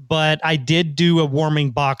 But I did do a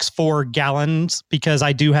warming box for gallons because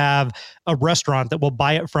I do have a restaurant that will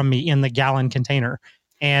buy it from me in the gallon container.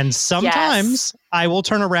 And sometimes I will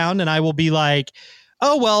turn around and I will be like,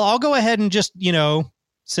 oh, well, I'll go ahead and just,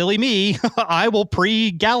 silly me, I will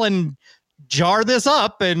pre-gallon jar this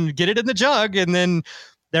up and get it in the jug. And then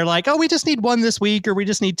they're like, oh, we just need 1 this week, or we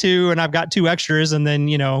just need 2. And I've got 2 extras. And then,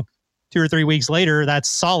 2 or 3 weeks later, that's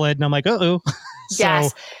solid. And I'm like, uh-oh.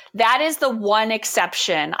 Yes, that is the one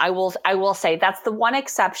exception. I will say that's the one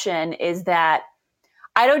exception, is that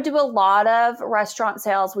I don't do a lot of restaurant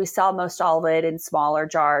sales. We sell most all of it in smaller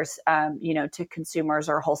jars, to consumers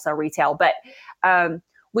or wholesale retail. But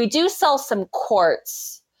we do sell some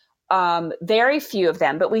quarts. Very few of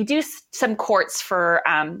them, but we do some quarts for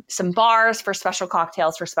some bars, for special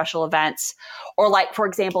cocktails, for special events. Or like, for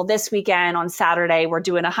example, this weekend on Saturday, we're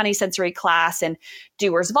doing a honey sensory class and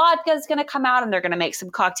Dewar's Vodka is going to come out and they're going to make some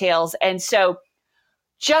cocktails. And so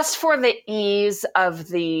just for the ease of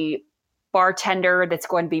the bartender that's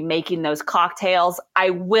going to be making those cocktails,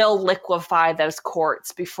 I will liquefy those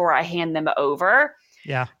quarts before I hand them over.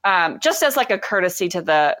 Yeah. Just as like a courtesy to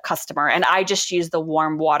the customer. And I just use the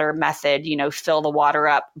warm water method, fill the water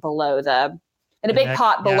up below in a big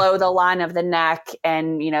pot below the line of the neck.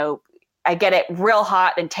 And, I get it real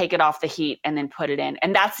hot and take it off the heat and then put it in.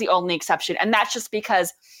 And that's the only exception. And that's just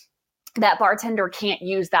because that bartender can't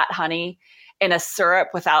use that honey in a syrup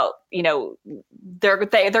without, they're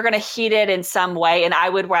going to heat it in some way. And I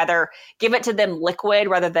would rather give it to them liquid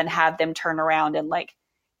rather than have them turn around and like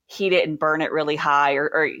heat it and burn it really high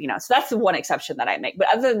or so that's the one exception that I make. But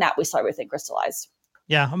other than that, we sell everything crystallized.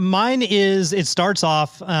 Yeah. Mine it starts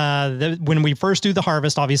off, when we first do the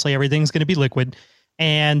harvest, obviously everything's going to be liquid.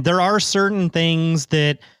 And there are certain things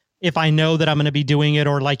that if I know that I'm going to be doing it,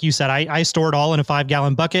 or like you said, I store it all in a 5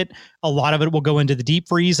 gallon bucket. A lot of it will go into the deep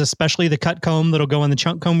freeze, especially the cut comb that'll go in the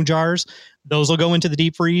chunk comb jars. Those will go into the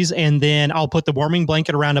deep freeze. And then I'll put the warming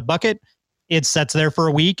blanket around a bucket. It sets there for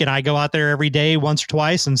a week and I go out there every day, once or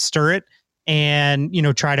twice, and stir it and,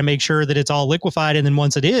 try to make sure that it's all liquefied. And then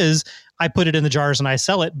once it is, I put it in the jars and I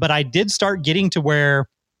sell it. But I did start getting to where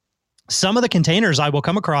some of the containers I will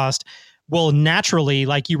come across will naturally,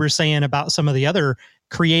 like you were saying about some of the other,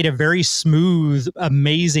 create a very smooth,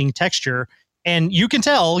 amazing texture. And you can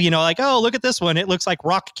tell, like, oh, look at this one. It looks like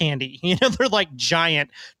rock candy. They're like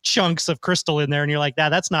giant chunks of crystal in there. And you're like,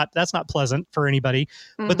 that's not pleasant for anybody.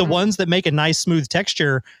 Mm-hmm. But the ones that make a nice, smooth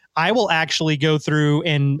texture, I will actually go through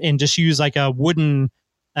and just use like a wooden,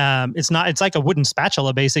 it's like a wooden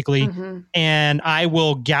spatula basically. Mm-hmm. And I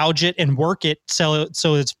will gouge it and work it so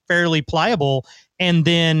it's fairly pliable, and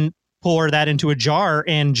then pour that into a jar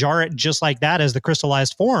and jar it just like that as the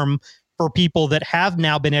crystallized form, for people that have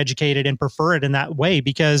now been educated and prefer it in that way.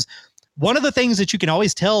 Because one of the things that you can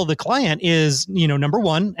always tell the client is, number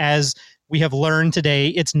one, as we have learned today,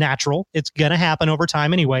 it's natural. It's going to happen over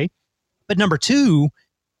time anyway. But number two,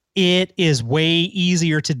 it is way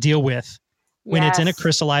easier to deal with when it's in a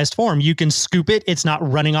crystallized form. You can scoop it. It's not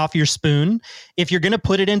running off your spoon. If you're going to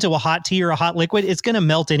put it into a hot tea or a hot liquid, it's going to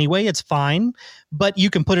melt anyway. It's fine. But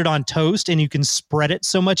you can put it on toast and you can spread it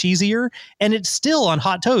so much easier. And it's still on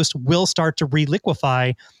hot toast will start to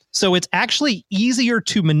reliquefy. So it's actually easier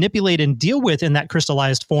to manipulate and deal with in that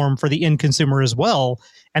crystallized form for the end consumer as well.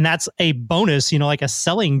 And that's a bonus, like a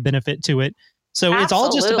selling benefit to it. So It's all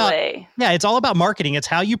just about, it's all about marketing. It's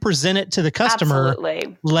how you present it to the customer,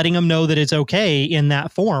 letting them know that it's okay in that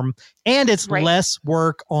form. And it's less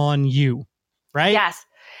work on you, right? Yes.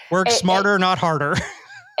 Work smarter, not harder.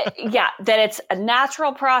 That it's a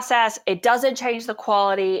natural process. It doesn't change the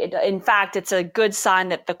quality. In fact, it's a good sign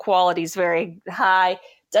that the quality is very high.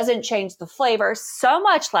 Doesn't change the flavor. So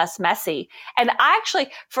much less messy. And actually,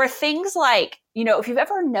 for things like, if you've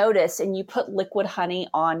ever noticed and you put liquid honey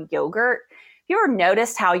on yogurt, you ever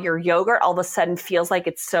noticed how your yogurt all of a sudden feels like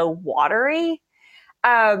it's so watery?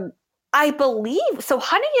 I believe, so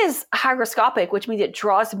honey is hygroscopic, which means it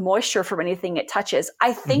draws moisture from anything it touches.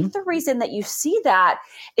 I think the reason that you see that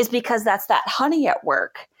is because that's that honey at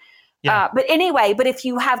work. Yeah. But if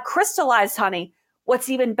you have crystallized honey, what's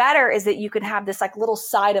even better is that you can have this like little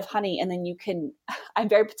side of honey, and then I'm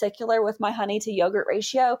very particular with my honey to yogurt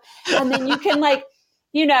ratio. And then you can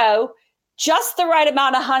just the right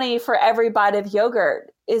amount of honey for every bite of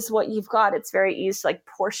yogurt is what you've got. It's very easy to like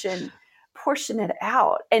portion it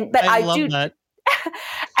out. But I love that.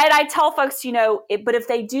 And I tell folks, but if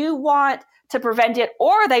they do want to prevent it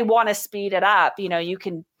or they want to speed it up, you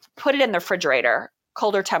can put it in the refrigerator.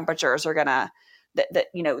 Colder temperatures are gonna,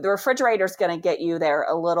 the refrigerator is going to get you there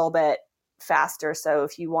a little bit faster. So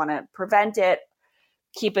if you want to prevent it,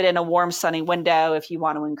 keep it in a warm, sunny window. If you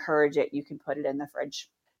want to encourage it, you can put it in the fridge.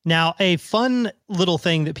 Now, a fun little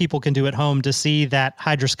thing that people can do at home to see that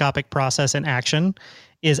hygroscopic process in action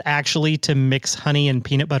is actually to mix honey and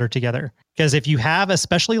peanut butter together. Because if you have,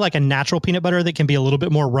 especially like a natural peanut butter that can be a little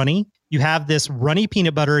bit more runny, you have this runny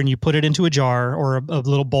peanut butter and you put it into a jar or a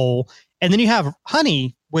little bowl. And then you have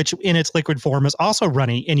honey, which in its liquid form is also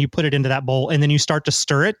runny, and you put it into that bowl and then you start to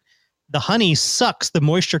stir it. The honey sucks the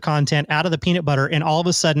moisture content out of the peanut butter, and all of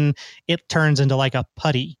a sudden it turns into like a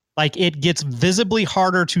putty. Like it gets visibly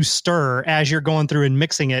harder to stir as you're going through and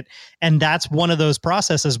mixing it. And that's one of those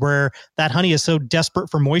processes where that honey is so desperate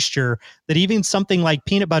for moisture that even something like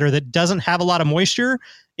peanut butter that doesn't have a lot of moisture,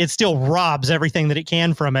 it still robs everything that it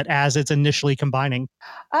can from it as it's initially combining.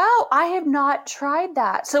 Oh, I have not tried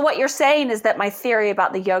that. So what you're saying is that my theory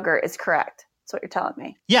about the yogurt is correct. That's what you're telling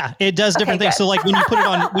me. Yeah, it does different things. So like when you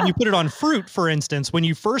put it on fruit, for instance, when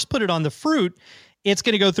you first put it on the fruit, it's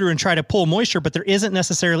going to go through and try to pull moisture, but there isn't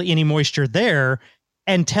necessarily any moisture there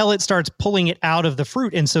until it starts pulling it out of the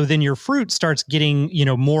fruit. And so then your fruit starts getting,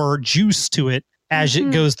 more juice to it as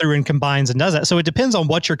it goes through and combines and does that. So it depends on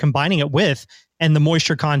what you're combining it with and the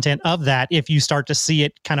moisture content of that. If you start to see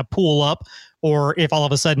it kind of pool up, or if all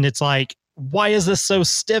of a sudden it's like, why is this so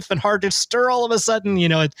stiff and hard to stir all of a sudden?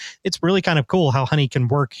 It's really kind of cool how honey can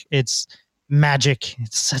work. It's magic.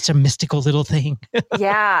 It's such a mystical little thing.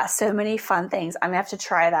 Yeah, so many fun things. I'm gonna have to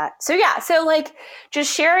try that. So like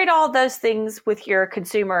just sharing all those things with your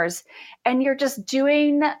consumers, and you're just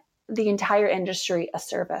doing the entire industry a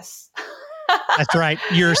service. That's right.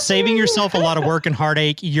 You're saving yourself a lot of work and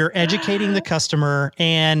heartache. You're educating the customer.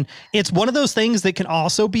 And it's one of those things that can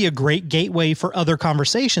also be a great gateway for other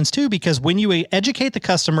conversations too, because when you educate the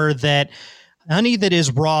customer that honey that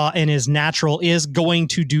is raw and is natural is going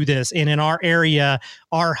to do this. And in our area,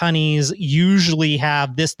 our honeys usually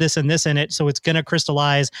have this, and this in it. So it's going to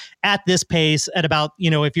crystallize at this pace at about,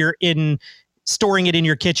 if you're storing it in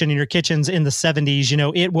your kitchen and your kitchen's in the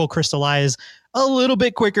 70s, it will crystallize a little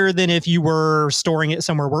bit quicker than if you were storing it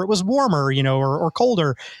somewhere where it was warmer, or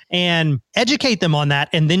colder, and educate them on that.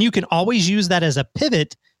 And then you can always use that as a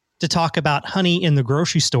pivot to talk about honey in the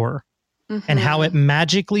grocery store. And how it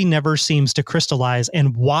magically never seems to crystallize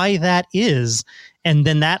and why that is. And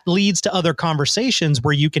then that leads to other conversations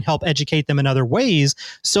where you can help educate them in other ways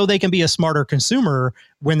so they can be a smarter consumer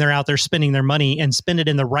when they're out there spending their money and spend it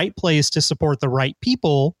in the right place to support the right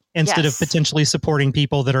people instead of potentially supporting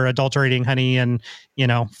people that are adulterating honey and,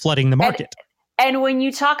 flooding the market. And when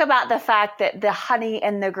you talk about the fact that the honey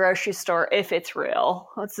in the grocery store, if it's real,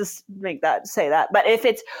 let's just say that. But if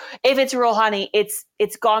it's real honey, it's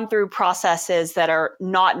gone through processes that are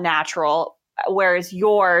not natural, whereas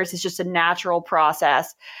yours is just a natural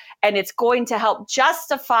process. And it's going to help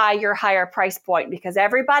justify your higher price point because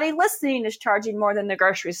everybody listening is charging more than the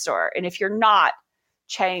grocery store. And if you're not,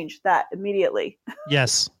 change that immediately.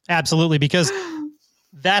 Yes, absolutely. Because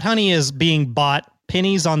that honey is being bought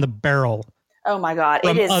pennies on the barrel Oh my God.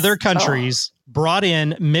 From It is other countries, brought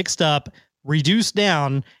in, mixed up, reduced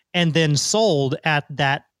down, and then sold at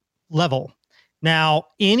that level. Now,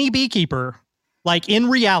 any beekeeper, like in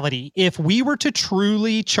reality, if we were to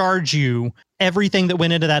truly charge you everything that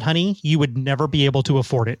went into that honey, you would never be able to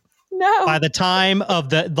afford it. No. By the time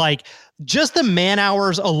of just the man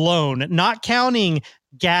hours alone, not counting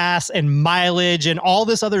gas and mileage and all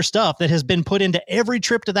this other stuff that has been put into every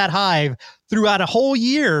trip to that hive throughout a whole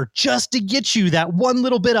year just to get you that one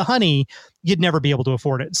little bit of honey, you'd never be able to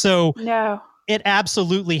afford it. So no. It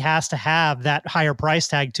absolutely has to have that higher price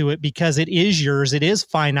tag to it because it is yours. It is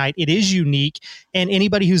finite. It is unique. And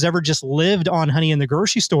anybody who's ever just lived on honey in the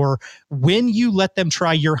grocery store, when you let them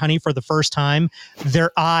try your honey for the first time,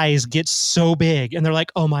 their eyes get so big and they're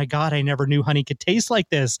like, oh my God, I never knew honey could taste like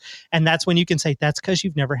this. And that's when you can say, that's because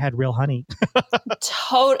you've never had real honey.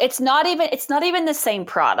 It's not even the same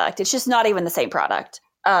product. It's just not even the same product.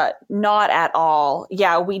 Not at all.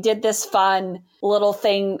 Yeah, we did this fun little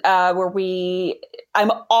thing where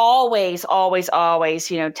I'm always,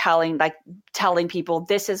 telling people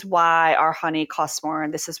this is why our honey costs more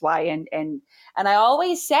and this is why. And I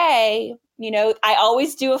always say, I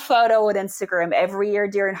always do a photo on Instagram every year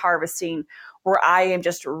during harvesting where I am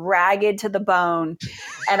just ragged to the bone.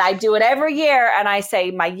 And I do it every year. And I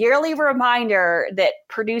say my yearly reminder that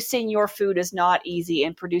producing your food is not easy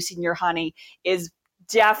and producing your honey is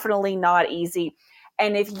definitely not easy.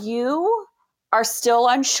 And if you are still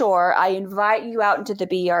unsure, I invite you out into the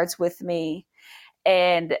bee yards with me.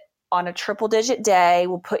 And on a triple digit day,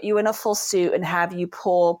 we'll put you in a full suit and have you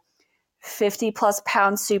pull 50 plus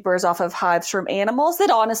pound supers off of hives from animals that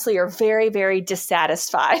honestly are very, very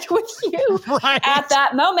dissatisfied with you right. at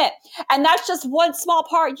that moment. And that's just one small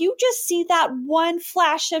part. You just see that one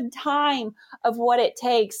flash of time of what it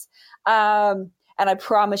takes. And I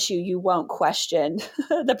promise you won't question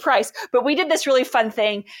the price. But we did this really fun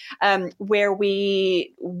thing where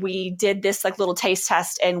we did this like little taste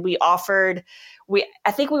test, and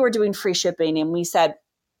I think we were doing free shipping, and we said,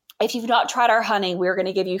 if you've not tried our honey, we're going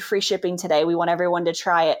to give you free shipping today. We want everyone to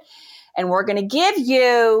try it. And we're going to give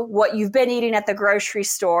you what you've been eating at the grocery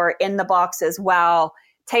store in the boxes. Well,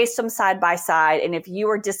 taste them side by side. And if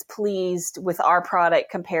you are displeased with our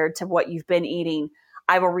product compared to what you've been eating,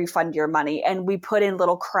 I will refund your money. And we put in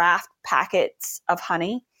little craft packets of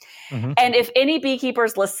honey. Mm-hmm. And if any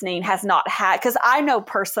beekeepers listening has not had, because I know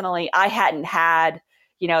personally, I hadn't had,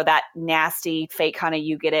 that nasty fake honey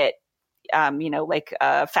you get at,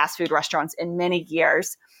 fast food restaurants in many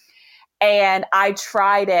years. And I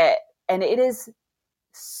tried it and it is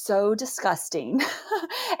so disgusting.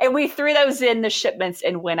 And we threw those in the shipments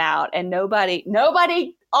and went out, and nobody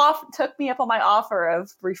took me up on my offer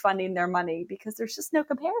of refunding their money because there's just no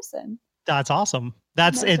comparison. That's awesome.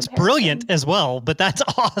 It's brilliant as well, but that's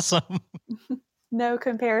awesome. No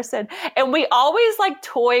comparison. And we always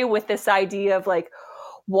toy with this idea of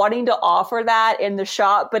wanting to offer that in the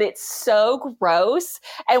shop, but it's so gross.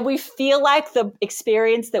 And we feel like the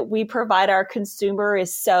experience that we provide our consumer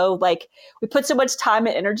is so we put so much time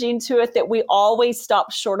and energy into it that we always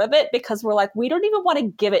stop short of it because we're we don't even want to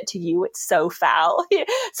give it to you. It's so foul.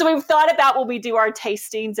 So we've thought about when we do our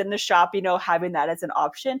tastings in the shop, having that as an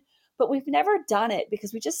option, but we've never done it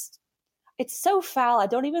because it's so foul. I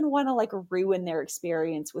don't even want to ruin their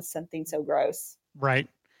experience with something so gross. Right.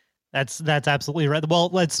 That's absolutely right. Well,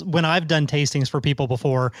 when I've done tastings for people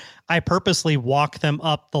before, I purposely walk them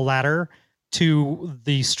up the ladder to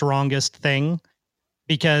the strongest thing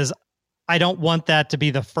because I don't want that to be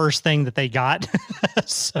the first thing that they got.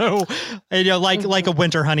 So, like a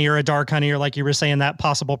winter honey or a dark honey, or like you were saying, that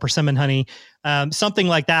possible persimmon honey, something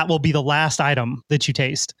like that will be the last item that you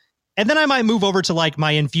taste. And then I might move over to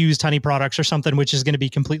my infused honey products or something, which is going to be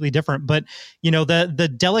completely different. But,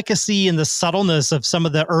 the delicacy and the subtleness of some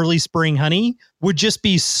of the early spring honey would just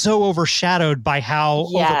be so overshadowed by how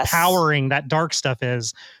overpowering that dark stuff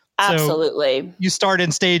is. Absolutely. So you start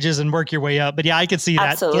in stages and work your way up. But yeah, I could see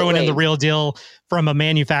that throwing in the real deal from a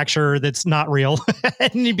manufacturer that's not real.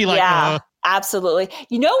 And you'd be like, yeah. Absolutely.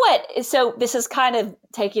 You know what? So this is kind of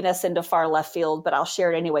taking us into far left field, but I'll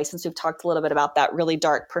share it anyway, since we've talked a little bit about that really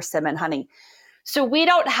dark persimmon honey. So we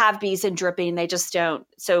don't have bees in dripping. They just don't.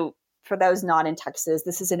 So for those not in Texas,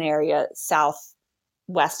 this is an area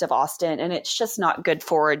southwest of Austin, and it's just not good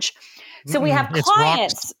forage. So we have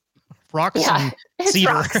clients. Rocks and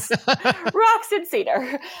cedar. Rocks and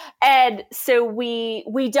cedar. And so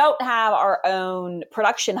we don't have our own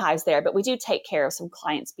production hives there, but we do take care of some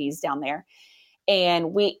clients' bees down there.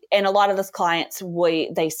 And a lot of those clients,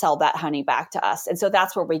 they sell that honey back to us. And so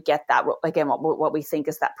that's where we get that, again, what we think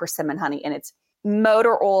is that persimmon honey. And it's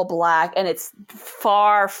motor oil black, and it's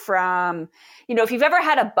far from, if you've ever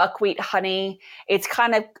had a buckwheat honey, it's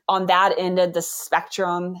kind of on that end of the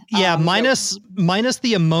spectrum. Yeah, minus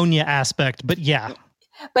the ammonia aspect, but yeah.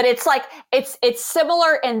 But it's like, it's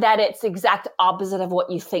similar in that it's the exact opposite of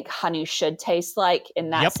what you think honey should taste like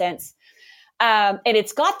in that sense. And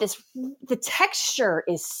it's got the texture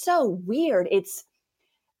is so weird.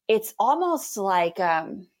 It's almost like,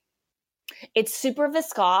 it's super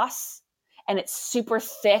viscose and it's super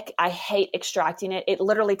thick. I hate extracting it. It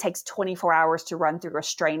literally takes 24 hours to run through a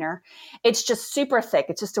strainer. It's just super thick.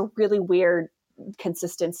 It's just a really weird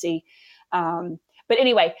consistency. But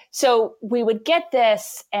anyway, so we would get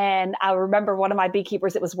this, and I remember one of my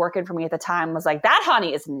beekeepers that was working for me at the time was like, that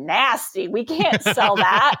honey is nasty. We can't sell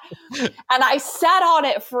that. And I sat on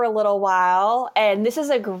it for a little while. And this is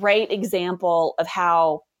a great example of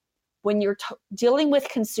how when you're dealing with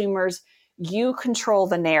consumers, you control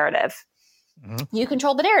the narrative. Mm-hmm. You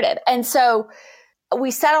control the narrative. And so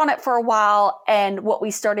we sat on it for a while. And what we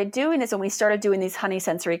started doing is when we started doing these honey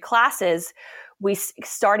sensory classes, we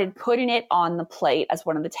started putting it on the plate as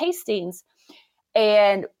one of the tastings.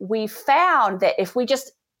 And we found that if we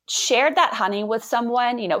just shared that honey with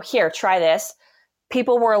someone, here, try this,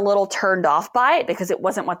 people were a little turned off by it because it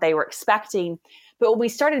wasn't what they were expecting. But when we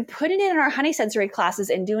started putting it in our honey sensory classes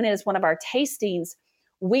and doing it as one of our tastings,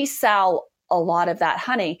 we sell a lot of that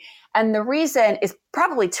honey. And the reason is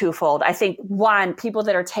probably twofold. I think one, people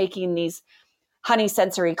that are taking these honey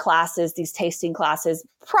sensory classes, these tasting classes,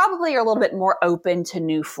 probably are a little bit more open to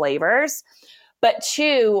new flavors. But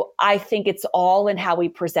two, I think it's all in how we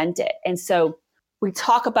present it. And so we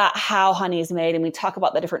talk about how honey is made, and we talk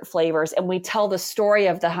about the different flavors, and we tell the story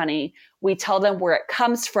of the honey. We tell them where it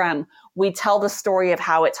comes from. We tell the story of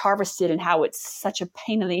how it's harvested and how it's such a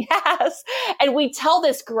pain in the ass. And we tell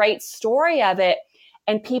this great story of it,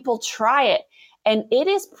 and people try it. And it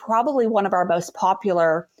is probably one of our most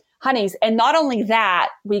popular honeys. And not only that,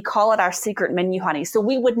 we call it our secret menu honey. So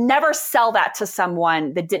we would never sell that to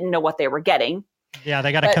someone that didn't know what they were getting. Yeah,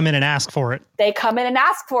 they got to come in and ask for it. They come in and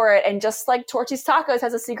ask for it. And just like Torchy's Tacos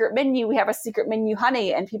has a secret menu, we have a secret menu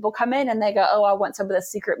honey. And people come in and they go, oh, I want some of the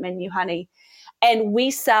secret menu honey. And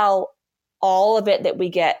we sell all of it that we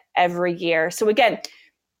get every year. So again,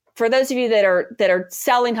 for those of you that are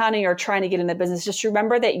selling honey or trying to get in the business, just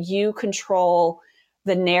remember that you control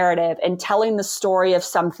the narrative, and telling the story of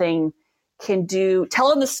something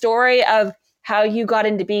telling the story of how you got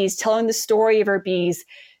into bees, telling the story of our bees,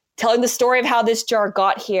 telling the story of how this jar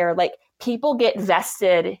got here. Like, people get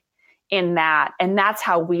vested in that. And that's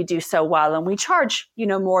how we do so well. And we charge,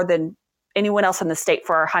 more than anyone else in the state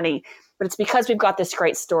for our honey, but it's because we've got this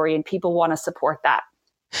great story and people want to support that.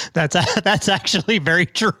 That's actually very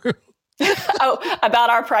true. Oh,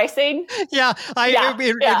 about our pricing? Yeah,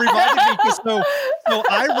 it reminded me. So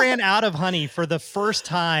I ran out of honey for the first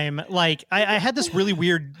time. Like, I had this really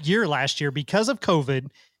weird year last year because of COVID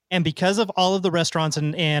and because of all of the restaurants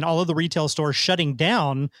and all of the retail stores shutting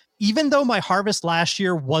down. Even though my harvest last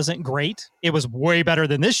year wasn't great, it was way better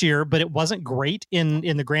than this year, but it wasn't great in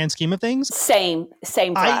the grand scheme of things. Same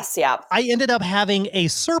for us, yeah. I ended up having a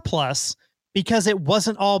surplus because it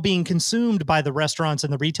wasn't all being consumed by the restaurants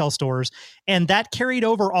and the retail stores. And that carried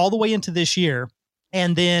over all the way into this year.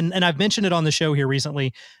 And I've mentioned it on the show here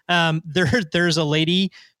recently. There's a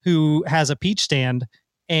lady who has a peach stand,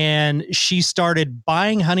 and she started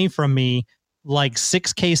buying honey from me like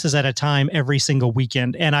 6 cases at a time every single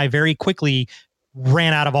weekend. And I very quickly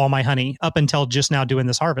ran out of all my honey up until just now doing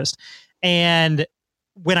this harvest. And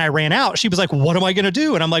when I ran out, she was like, what am I going to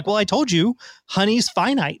do? And I'm like, well, I told you, honey's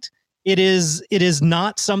finite. It is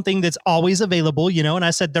not something that's always available, and I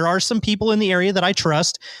said, there are some people in the area that I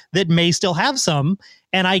trust that may still have some.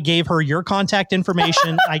 And I gave her your contact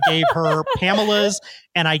information. I gave her Pamela's,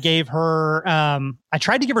 and I gave her, I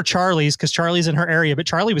tried to give her Charlie's because Charlie's in her area, but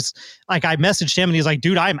Charlie was like, I messaged him and he's like,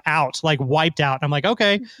 dude, I'm out, like wiped out. And I'm like,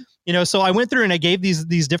 okay. So I went through and I gave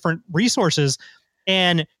these different resources,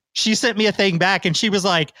 and she sent me a thing back and she was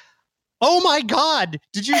like, oh my God,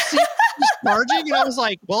 did you see she's charging? And I was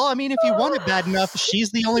like, well, I mean, if you want it bad enough,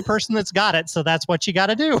 she's the only person that's got it. So that's what you got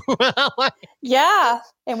to do. Yeah.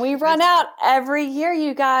 And we run out every year,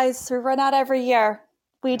 you guys. We run out every year.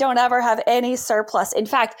 We don't ever have any surplus. In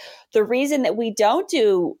fact, the reason that we don't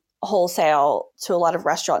do wholesale to a lot of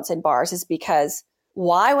restaurants and bars is because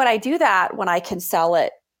why would I do that when I can sell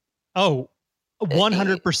it? Oh,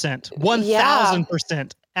 100%,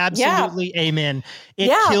 1000%. Absolutely. Amen. It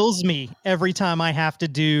kills me every time I have to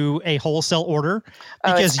do a wholesale order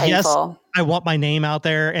because yes, I want my name out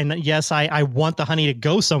there. And yes, I want the honey to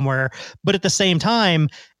go somewhere. But at the same time,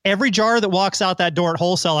 every jar that walks out that door at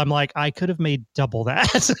wholesale, I'm like, I could have made double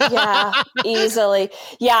that. Yeah, easily.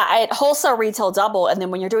 Yeah. At wholesale, retail, double. And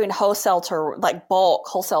then when you're doing wholesale to like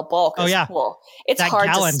wholesale bulk is cool. It's that hard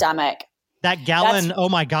gallon. to stomach. That gallon, oh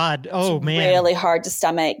my God. Oh man. Really hard to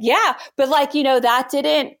stomach. Yeah. But like,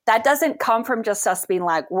 that doesn't come from just us being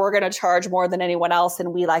like, we're going to charge more than anyone else.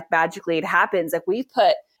 And we like magically it happens. Like we've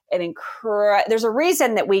put there's a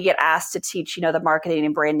reason that we get asked to teach, the marketing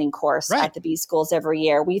and branding course at the bee schools every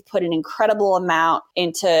year. We've put an incredible amount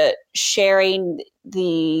into sharing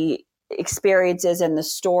the experiences and the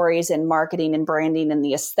stories and marketing and branding and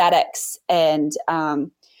the aesthetics and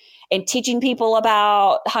teaching people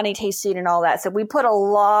about honey tasting and all that. So we put a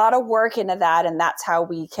lot of work into that. And that's how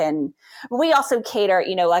we also cater,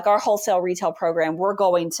 like our wholesale retail program, we're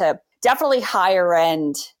going to definitely higher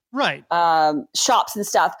end shops and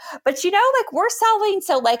stuff. But, like we're selling.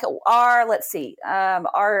 So like what's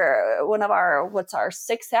our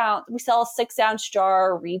 6 ounce, we sell a 6 ounce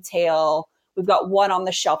jar retail. We've got one on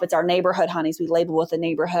the shelf. It's our neighborhood honeys. We label with a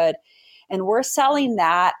neighborhood and we're selling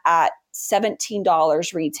that at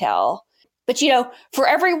 $17 retail. But for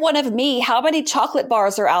every one of me, how many chocolate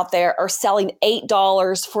bars are out there are selling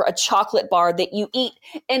 $8 for a chocolate bar that you eat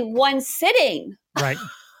in one sitting? Right.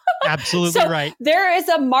 Absolutely right. There is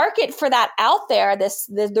a market for that out there.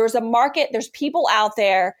 There's a market. There's people out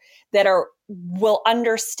there that will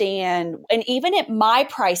understand. And even at my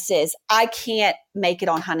prices, I can't make it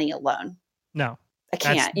on honey alone. No. I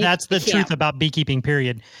can't. That's the truth about beekeeping,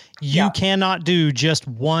 period. You cannot do just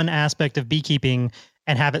one aspect of beekeeping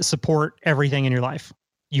and have it support everything in your life.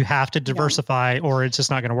 You have to diversify or it's just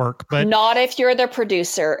not going to work. But not if you're the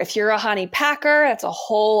producer. If you're a honey packer, that's a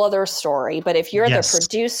whole other story. But if you're the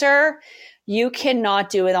producer, you cannot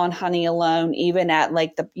do it on honey alone, even at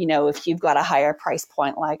like if you've got a higher price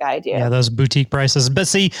point like I do. Yeah, those boutique prices. But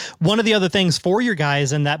see, one of the other things for your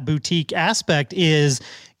guys in that boutique aspect is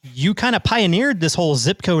you kind of pioneered this whole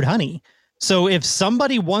zip code honey. So if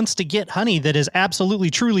somebody wants to get honey that is absolutely,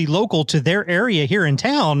 truly local to their area here in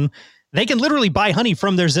town, they can literally buy honey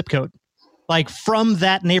from their zip code, like from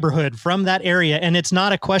that neighborhood, from that area. And it's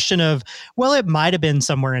not a question of, well, it might have been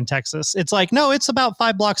somewhere in Texas. It's like, no, it's about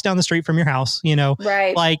 5 blocks down the street from your house,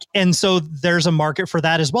 Right. Like, and so there's a market for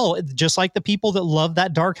that as well. Just like the people that love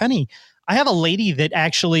that dark honey. I have a lady that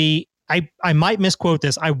actually, I might misquote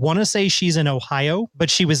this. I want to say she's in Ohio, but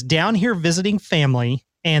she was down here visiting family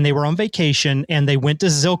and they were on vacation and they went to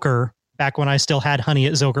Zilker back when I still had honey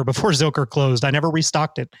at Zilker before Zilker closed. I never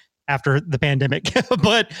restocked it after the pandemic,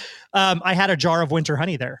 but I had a jar of winter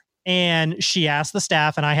honey there and she asked the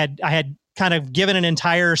staff and I had kind of given an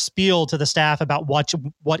entire spiel to the staff about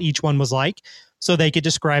what each one was like so they could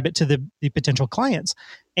describe it to the potential clients.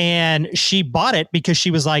 And she bought it because she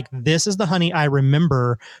was like, this is the honey I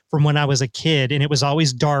remember from when I was a kid. And it was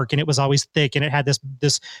always dark and it was always thick. And it had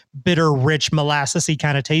this bitter, rich, molassesy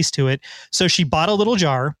kind of taste to it. So she bought a little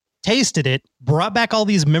jar, tasted it, brought back all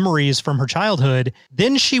these memories from her childhood.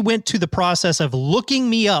 Then she went to the process of looking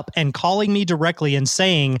me up and calling me directly and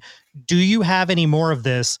saying, do you have any more of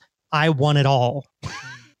this? I want it all.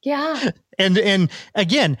 Yeah. And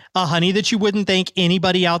again, a honey that you wouldn't think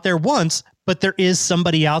anybody out there wants, but there is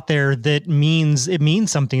somebody out there that means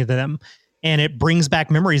something to them and it brings back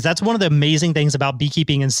memories. That's one of the amazing things about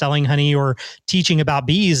beekeeping and selling honey or teaching about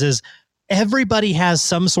bees is everybody has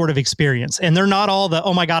some sort of experience and they're not all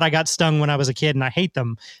oh my God, I got stung when I was a kid and I hate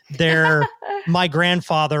them. They're my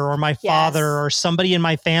grandfather or my father or somebody in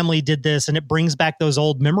my family did this and it brings back those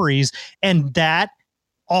old memories. And that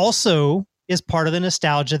also is part of the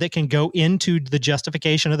nostalgia that can go into the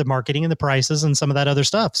justification of the marketing and the prices and some of that other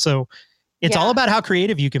stuff. So it's all about how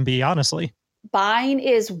creative you can be, honestly. Buying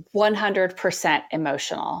is 100%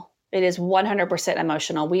 emotional. It is 100%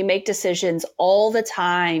 emotional. We make decisions all the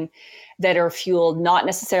time that are fueled not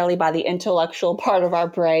necessarily by the intellectual part of our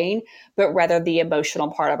brain, but rather the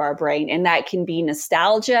emotional part of our brain. And that can be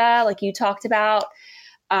nostalgia, like you talked about.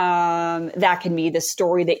 That can be the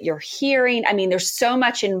story that you're hearing. I mean, there's so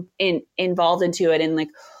much involved into it. And like,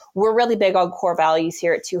 we're really big on core values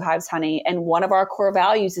here at Two Hives Honey. And one of our core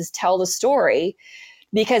values is tell the story,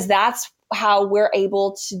 because that's how we're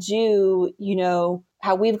able to do,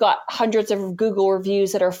 how we've got hundreds of Google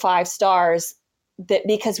reviews that are 5 stars, that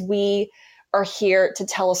because we are here to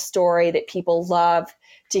tell a story that people love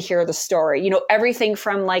to hear the story, everything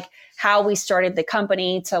from like how we started the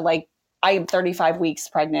company to like, I am 35 weeks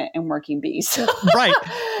pregnant and working bees. Right.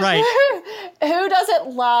 who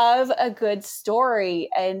doesn't love a good story?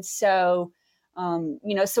 And so,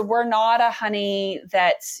 so we're not a honey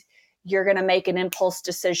that you're going to make an impulse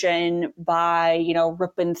decision by,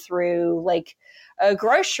 ripping through like a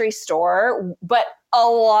grocery store, but a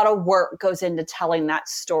lot of work goes into telling that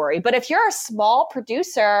story. But if you're a small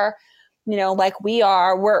producer, like we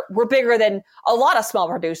are, we're bigger than a lot of small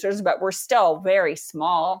producers, but we're still very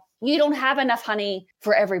small. You don't have enough honey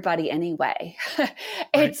for everybody anyway. Right.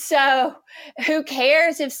 And so who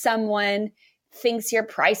cares if someone thinks your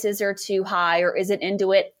prices are too high or isn't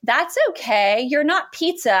into it? That's okay. You're not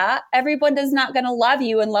pizza. Everyone is not going to love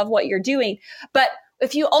you and love what you're doing. But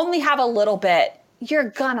if you only have a little bit,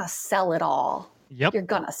 you're going to sell it all. Yep. You're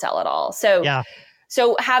going to sell it all.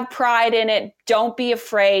 So have pride in it. Don't be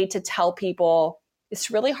afraid to tell people it's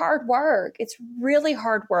really hard work. It's really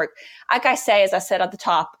hard work. Like I say, as I said at the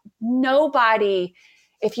top, nobody,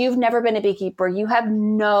 if you've never been a beekeeper,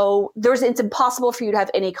 it's impossible for you to have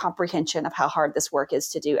any comprehension of how hard this work is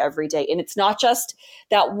to do every day. And it's not just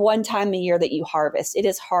that one time a year that you harvest. It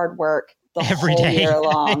is hard work every whole day. Year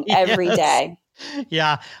long, every day.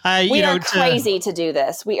 Yeah. We are crazy to do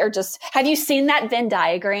this. We are just, have you seen that Venn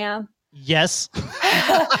diagram? Yes.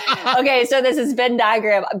 Okay, so this is Venn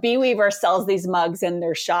diagram. Beeweaver sells these mugs in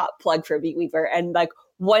their shop, plug for Beeweaver. And like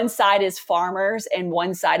one side is farmers and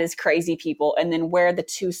one side is crazy people. And then where the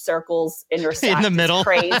two circles intersect in the middle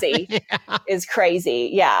is crazy.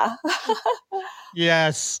 Yeah.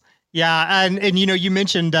 Yes. Yeah. And you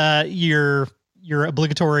mentioned your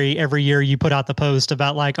obligatory every year you put out the post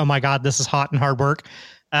about like, oh my God, this is hot and hard work.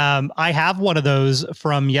 I have one of those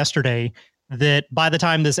from yesterday that by the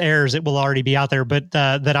time this airs, it will already be out there, but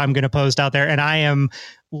that I'm going to post out there. And I am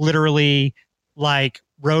literally like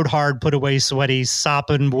rode hard, put away sweaty,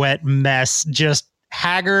 sopping wet mess, just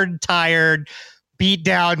haggard, tired, beat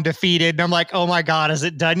down, defeated. And I'm like, oh my God, is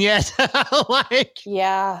it done yet?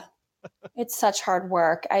 Yeah, it's such hard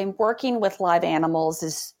work. I'm working with live animals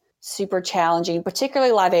is super challenging,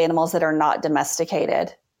 particularly live animals that are not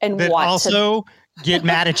domesticated and that also get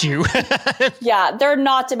mad at you. Yeah, they're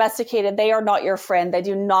not domesticated. They are not your friend. They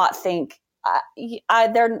do not think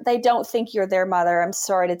they don't think you're their mother. I'm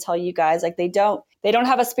sorry to tell you guys, like they don't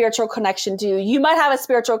have a spiritual connection to you. You might have a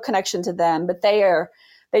spiritual connection to them, but they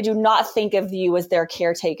do not think of you as their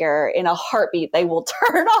caretaker. In a heartbeat, they will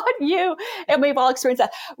turn on you. And we've all experienced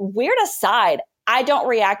that. Weird aside, I don't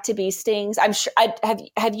react to bee stings. I'm sure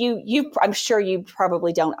I'm sure you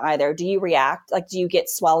probably don't either. Do you react? Like, do you get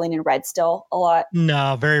swelling and red still a lot?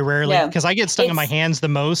 No, very rarely, because I get stung in my hands the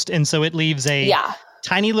most. And so it leaves a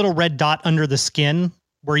tiny little red dot under the skin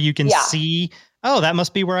where you can see, oh, that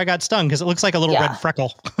must be where I got stung, because it looks like a little red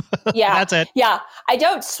freckle. Yeah. That's it. Yeah. I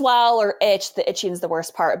don't swell or itch. The itching is the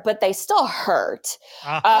worst part, but they still hurt.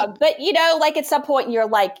 But like at some point you're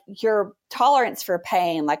like, your tolerance for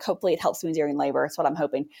pain, like hopefully it helps me during labor. That's what I'm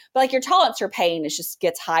hoping. But like your tolerance for pain is just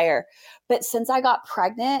gets higher. But since I got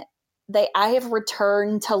pregnant, I have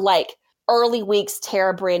returned to like early weeks,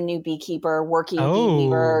 Tara, brand new beekeeper, working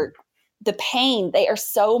beekeeper. The pain, they are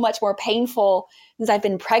so much more painful since I've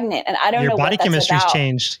been pregnant. And I don't know what that's about. Your body chemistry's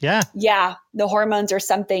changed. Yeah. Yeah. The hormones or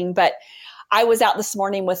something. But I was out this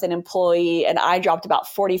morning with an employee and I dropped about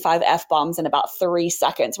 45 F-bombs in about 3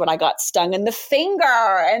 seconds when I got stung in the finger.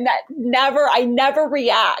 And I never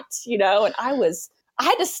react, and I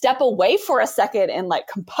had to step away for a second and like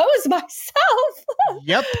compose myself.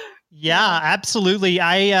 Yep. Yeah, absolutely.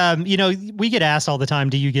 We get asked all the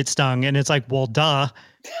time, do you get stung? And it's like, well, duh.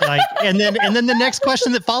 Like, and then the next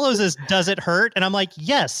question that follows is, does it hurt? And I'm like,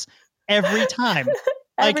 yes, every time.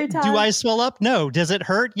 Every time. Do I swell up? No. Does it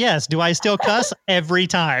hurt? Yes. Do I still cuss? Every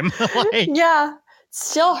time. Yeah,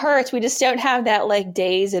 still hurts. We just don't have that like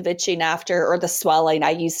days of itching after or the swelling.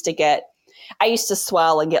 I used to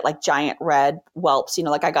swell and get like giant red whelps,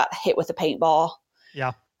 like I got hit with a paintball.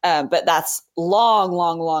 Yeah. But that's long,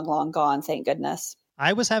 long, long, long gone. Thank goodness.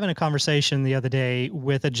 I was having a conversation the other day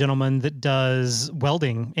with a gentleman that does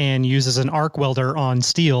welding and uses an arc welder on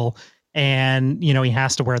steel. And, he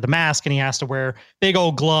has to wear the mask and he has to wear big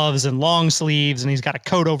old gloves and long sleeves and he's got a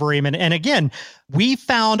coat over him. And again, we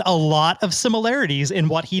found a lot of similarities in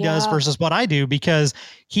what he does versus what I do, because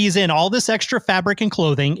he's in all this extra fabric and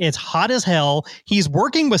clothing. It's hot as hell. He's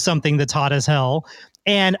working with something that's hot as hell.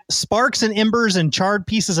 And sparks and embers and charred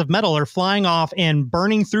pieces of metal are flying off and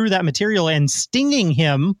burning through that material and stinging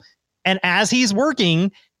him. And as he's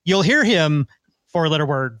working, you'll hear him, 4-letter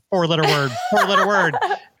word, 4-letter word, 4-letter word.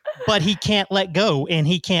 but he can't let go and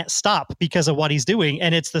he can't stop because of what he's doing.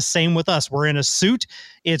 And it's the same with us. We're in a suit.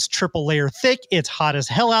 It's triple layer thick. It's hot as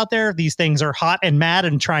hell out there. These things are hot and mad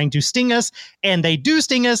and trying to sting us, and they do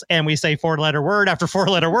sting us. And we say 4-letter word after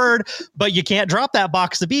 4-letter word, but you can't drop that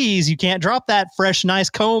box of bees. You can't drop that fresh, nice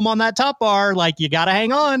comb on that top bar. Like, you got to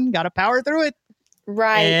hang on, got to power through it.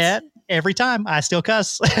 Right. And every time I still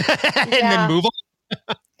cuss and then move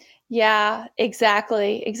on. Yeah,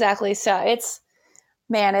 exactly. So it's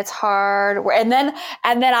hard. And then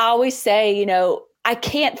I always say, I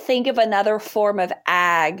can't think of another form of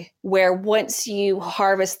ag where once you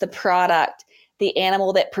harvest the product, the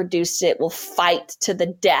animal that produced it will fight to the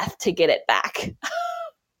death to get it back.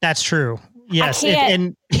 That's true. Yes.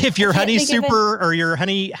 And if your honey super or your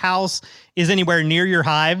honey house is anywhere near your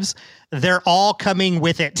hives, they're all coming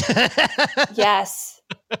with it. Yes.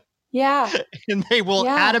 Yeah. And they will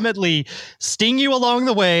adamantly sting you along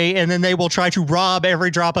the way, and then they will try to rob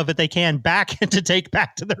every drop of it they can back to take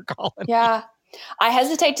back to their colony. Yeah. I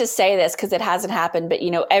hesitate to say this because it hasn't happened, but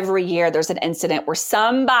every year there's an incident where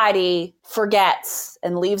somebody forgets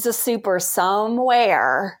and leaves a super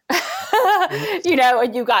somewhere,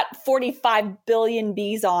 and you got 45 billion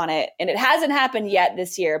bees on it. And it hasn't happened yet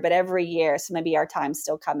this year, but every year, so maybe our time's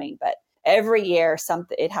still coming, but every year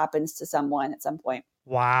it happens to someone at some point.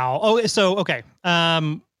 Wow. Oh, so, okay.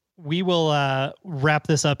 We will wrap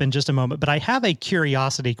this up in just a moment, but I have a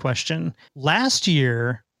curiosity question. Last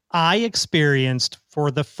year, I experienced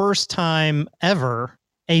for the first time ever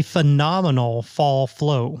a phenomenal fall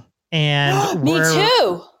flow. And me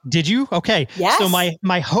too. Did you? Okay. Yes. So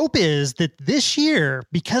my hope is that this year,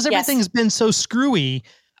 because everything's been so screwy,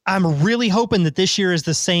 I'm really hoping that this year is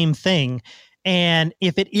the same thing. And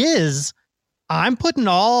if it is, I'm putting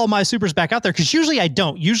all my supers back out there, because usually I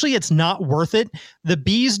don't. Usually it's not worth it. The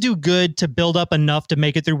bees do good to build up enough to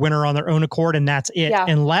make it through winter on their own accord, and that's it. Yeah.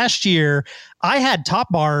 And last year, I had top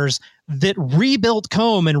bars that rebuilt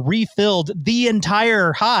comb and refilled the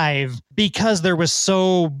entire hive because there was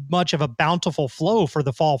so much of a bountiful flow for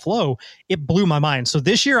the fall flow. It blew my mind. So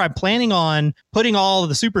this year, I'm planning on putting all of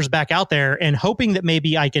the supers back out there and hoping that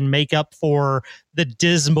maybe I can make up for the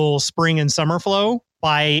dismal spring and summer flow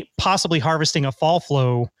by possibly harvesting a fall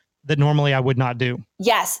flow that normally I would not do.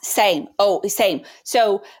 Yes, same. Oh, same.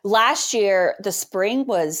 So last year, the spring it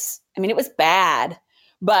was bad,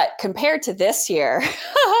 but compared to this year,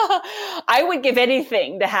 I would give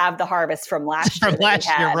anything to have the harvest from last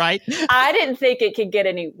year. Right? I didn't think it could get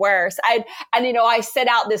any worse. I sent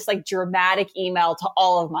out this dramatic email to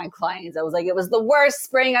all of my clients. I was like, it was the worst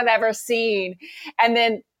spring I've ever seen. And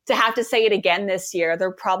then to have to say it again this year,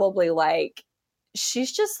 they're probably like,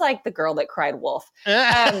 she's just like the girl that cried wolf.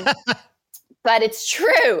 But it's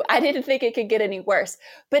true. I didn't think it could get any worse.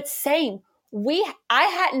 But same, I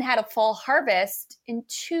hadn't had a fall harvest in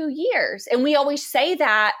 2 years. And we always say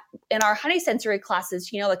that in our honey sensory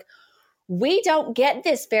classes, we don't get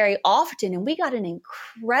this very often. And we got an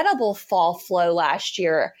incredible fall flow last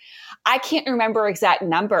year. I can't remember exact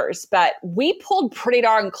numbers, but we pulled pretty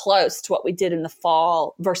darn close to what we did in the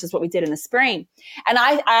fall versus what we did in the spring. And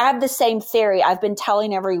I have the same theory. I've been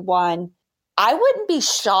telling everyone, I wouldn't be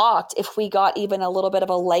shocked if we got even a little bit of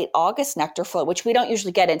a late August nectar flow, which we don't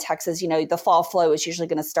usually get in Texas. The fall flow is usually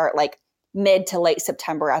going to start like mid to late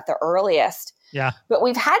September at the earliest. Yeah. But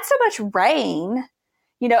we've had so much rain.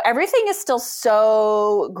 Everything is still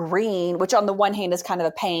so green, which on the one hand is kind of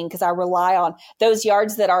a pain because I rely on those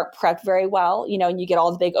yards that aren't prepped very well, and you get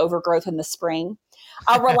all the big overgrowth in the spring.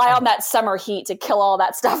 I rely on that summer heat to kill all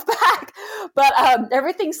that stuff back. But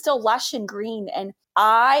everything's still lush and green. And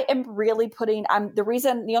I am really the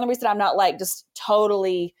only reason I'm not just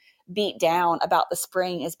totally beat down about the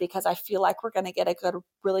spring is because I feel like we're going to get a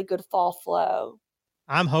really good fall flow.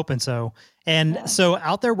 I'm hoping so. And so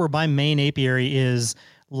out there where my main apiary is,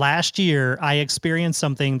 last year I experienced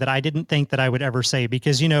something that I didn't think that I would ever say,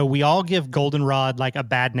 because, we all give goldenrod like a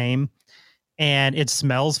bad name, and it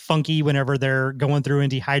smells funky whenever they're going through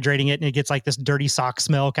and dehydrating it. And it gets like this dirty sock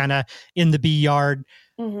smell kind of in the bee yard.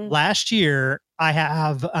 Mm-hmm. Last year I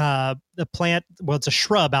have the plant, it's a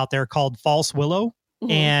shrub out there called false willow.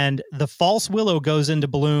 Mm-hmm. And the false willow goes into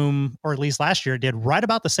bloom, or at least last year it did, right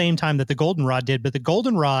about the same time that the goldenrod did. But the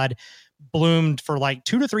goldenrod bloomed for like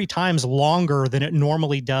 2 to 3 times longer than it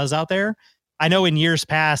normally does out there. I know in years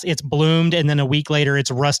past it's bloomed and then a week later it's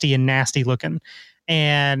rusty and nasty looking.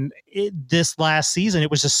 And this last season, it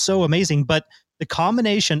was just so amazing. But the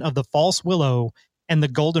combination of the false willow and the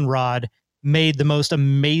goldenrod made the most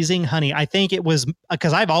amazing honey. I think it was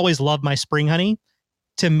because I've always loved my spring honey.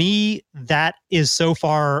 To me, that is so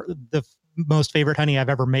far the most favorite honey I've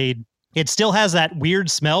ever made It still has that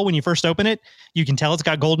weird smell when you first open it. You can tell it's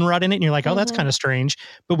got goldenrod in it and you're like, oh, that's kind of strange.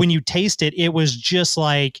 But when you taste it, it was just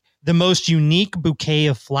like the most unique bouquet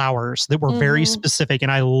of flowers that were very specific.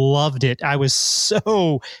 And I loved it. I was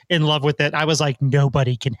so in love with it. I was like,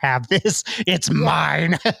 nobody can have this. It's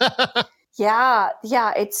mine. Yeah.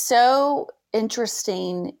 It's so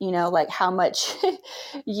interesting, like how much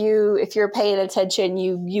if you're paying attention,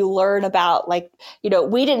 you learn about, like,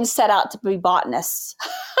 we didn't set out to be botanists,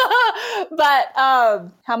 but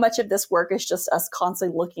how much of this work is just us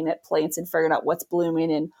constantly looking at plants and figuring out what's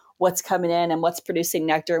blooming and what's coming in and what's producing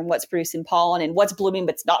nectar and what's producing pollen and what's blooming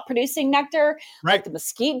but's not producing nectar. Right. Like the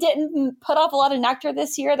mesquite didn't put off a lot of nectar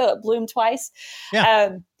this year, though it bloomed twice.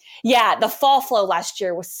 The fall flow last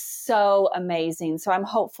year was so amazing. So I'm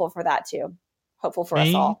hopeful for that too. Hopeful for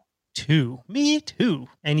us all. Me too.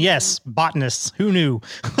 And yes, botanists, who knew?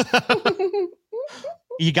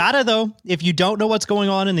 You gotta, though, if you don't know what's going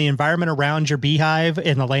on in the environment around your beehive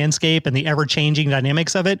and the landscape and the ever-changing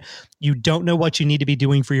dynamics of it, you don't know what you need to be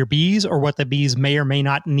doing for your bees or what the bees may or may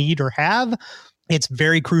not need or have. It's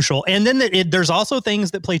very crucial. And then there's also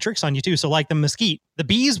things that play tricks on you too. So like the mesquite, the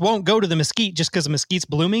bees won't go to the mesquite just because the mesquite's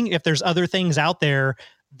blooming if there's other things out there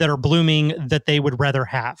that are blooming that they would rather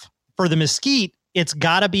have. For the mesquite, it's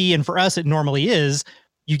gotta be, and for us it normally is,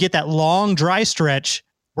 you get that long dry stretch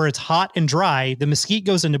where it's hot and dry. The mesquite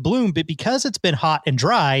goes into bloom, but because it's been hot and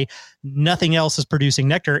dry, nothing else is producing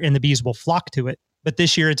nectar and the bees will flock to it. But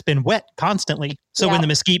this year it's been wet constantly. So when the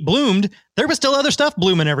mesquite bloomed, there was still other stuff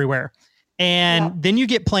blooming everywhere. And then you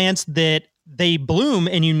get plants that they bloom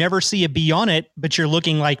and you never see a bee on it, but you're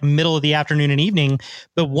looking like middle of the afternoon and evening.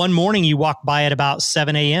 But one morning you walk by at about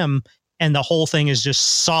 7 a.m. and the whole thing is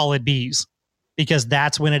just solid bees, because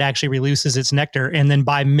that's when it actually releases its nectar. And then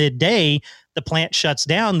by midday, the plant shuts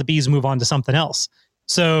down, the bees move on to something else.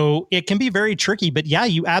 So it can be very tricky, but yeah,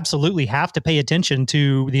 you absolutely have to pay attention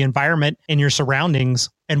to the environment and your surroundings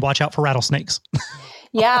and watch out for rattlesnakes.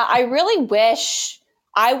 I really wish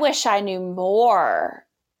I knew more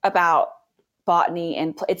about botany,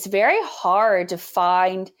 and it's very hard to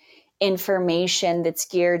find information that's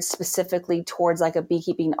geared specifically towards like a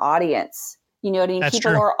beekeeping audience. You know what I mean? That's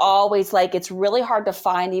People true. are always like, it's really hard to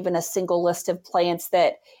find even a single list of plants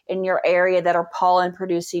that in your area that are pollen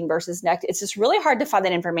producing versus nectar. It's just really hard to find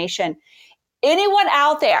that information. Anyone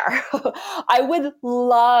out there, I would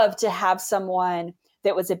love to have someone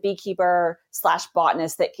that was a beekeeper /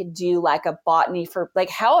 botanist that could do like a botany for, like,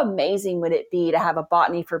 how amazing would it be to have a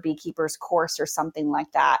botany for beekeepers course or something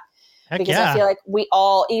like that? Because I feel like we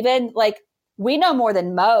all, even like, we know more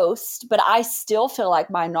than most, but I still feel like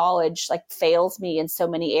my knowledge like fails me in so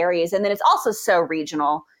many areas. And then it's also so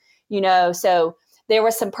regional, so there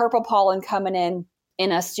was some purple pollen coming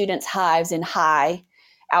in a student's hives in High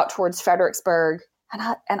out towards Fredericksburg.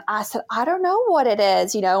 And I said, I don't know what it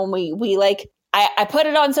is, and we like, I put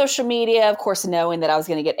it on social media, of course, knowing that I was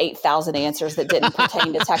going to get 8,000 answers that didn't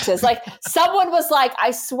pertain to Texas. Like someone was like,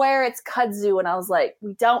 I swear it's kudzu. And I was like,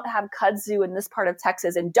 we don't have kudzu in this part of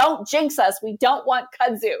Texas, and don't jinx us. We don't want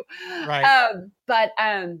kudzu. Right. But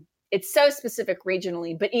it's so specific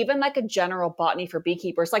regionally, but even like a general botany for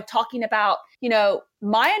beekeepers, like talking about,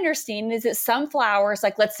 my understanding is that some flowers,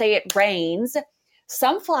 like let's say it rains,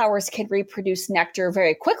 some flowers can reproduce nectar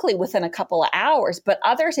very quickly within a couple of hours, but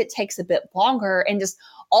others it takes a bit longer, and just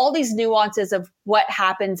all these nuances of what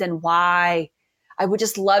happens and why I would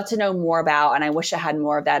just love to know more about. And I wish I had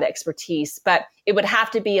more of that expertise, but it would have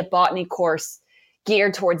to be a botany course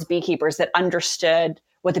geared towards beekeepers that understood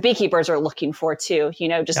what the beekeepers are looking for too.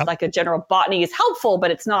 Like a general botany is helpful,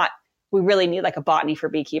 but it's not, we really need like a botany for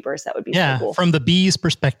beekeepers. That would be so cool. From the bees'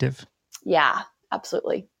 perspective. Yeah,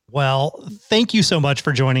 absolutely. Well, thank you so much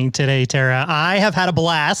for joining today, Tara. I have had a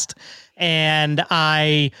blast, and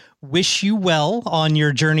I wish you well on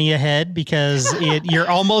your journey ahead, because you're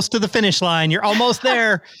almost to the finish line. You're almost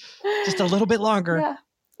there, just a little bit longer. Yeah.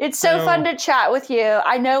 It's so fun to chat with you.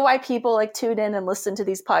 I know why people like tune in and listen to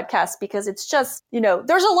these podcasts, because it's just,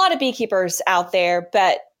 there's a lot of beekeepers out there,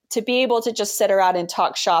 but to be able to just sit around and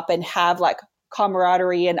talk shop and have like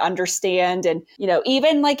camaraderie and understand. And,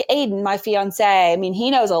 even like Aiden, my fiance, I mean, he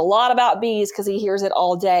knows a lot about bees because he hears it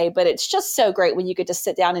all day, but it's just so great when you get to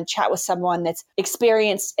sit down and chat with someone that's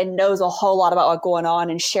experienced and knows a whole lot about what's going on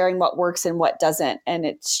and sharing what works and what doesn't. And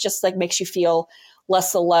it's just like makes you feel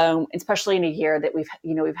less alone, especially in a year that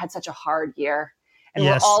we've had such a hard year, and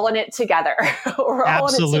we're all in it together. We're all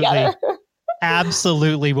in it together.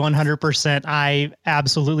 Absolutely. 100%. I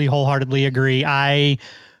absolutely wholeheartedly agree. I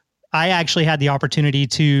actually had the opportunity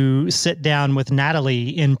to sit down with Natalie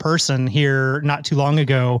in person here not too long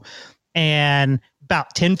ago. And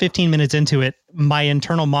about 10, 15 minutes into it, my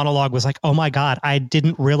internal monologue was like, oh my God, I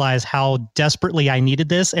didn't realize how desperately I needed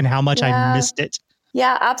this and how much I missed it.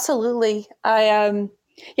 Yeah, absolutely.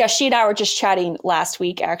 She and I were just chatting last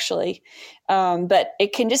week, actually. But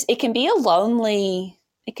it can be a lonely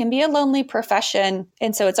profession.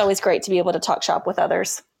 And so it's always great to be able to talk shop with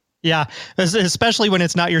others. Yeah, especially when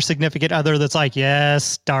it's not your significant other that's like,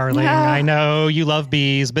 yes, darling, I know you love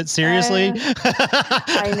bees, but seriously?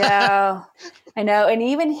 I know. And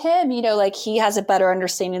even him, like he has a better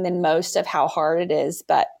understanding than most of how hard it is.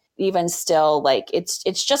 But even still, like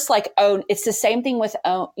it's just like it's the same thing with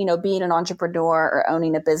being an entrepreneur or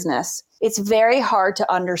owning a business. It's very hard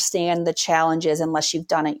to understand the challenges unless you've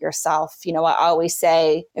done it yourself. I always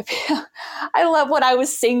say, I love when I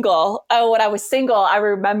was single. I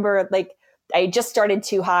remember like I just started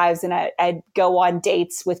Two Hives, and I'd go on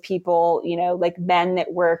dates with people, like men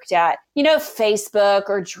that worked at, Facebook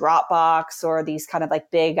or Dropbox or these kind of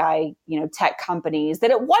like big, tech companies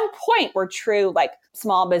that at one point were true, like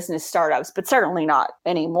small business startups, but certainly not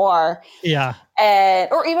anymore. Yeah.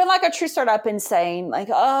 Or even like a true startup and saying like,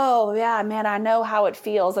 oh yeah, man, I know how it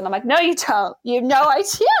feels. And I'm like, no, you don't. You have no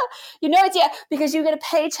idea. You have no idea, because you get a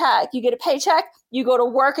paycheck. You go to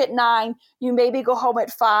work at 9, you maybe go home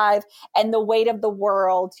at 5, and the weight of the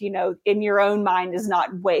world, in your own mind is not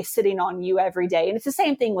sitting on you every day. And it's the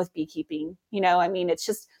same thing with beekeeping. It's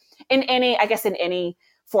just in any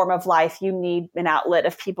form of life, you need an outlet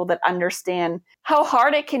of people that understand how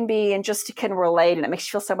hard it can be and just can relate. And it makes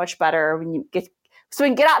you feel so much better when you get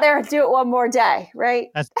out there and do it one more day, right?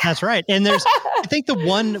 That's right. And I think the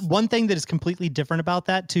one thing that is completely different about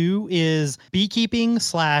that too is beekeeping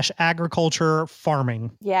 / agriculture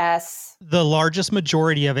farming. Yes. The largest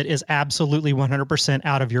majority of it is absolutely 100%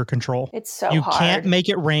 out of your control. It's so You hard. can't make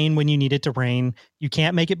it rain when you need it to rain. You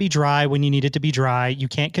can't make it be dry when you need it to be dry. You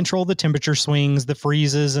can't control the temperature swings, the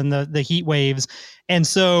freezes, and the heat waves. And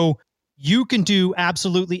so you can do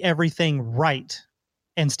absolutely everything right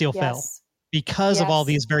and still fail because of all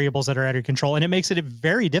these variables that are out of your control. And it makes it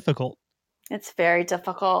very difficult. It's very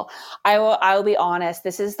difficult. I will be honest.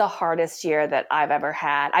 This is the hardest year that I've ever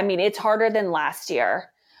had. I mean, it's harder than last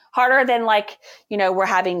year. Harder than we're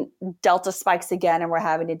having Delta spikes again and we're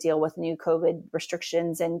having to deal with new COVID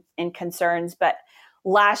restrictions and concerns. But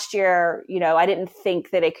last year, I didn't think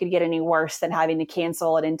that it could get any worse than having to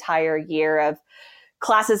cancel an entire year of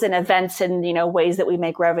classes and events and, ways that we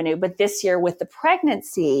make revenue. But this year with the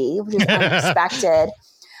pregnancy, which is unexpected,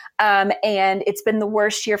 and it's been the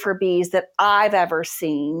worst year for bees that I've ever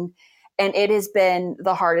seen. And it has been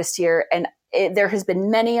the hardest year. And there has been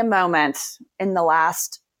many a moment in the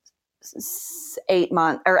last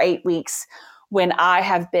 8 weeks when I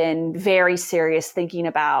have been very serious thinking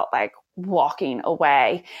about like walking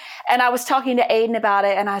away. And I was talking to Aiden about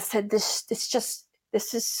it, and I said, this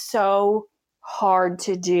is so hard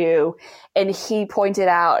to do. And he pointed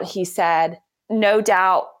out, he said, no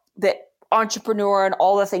doubt that entrepreneur and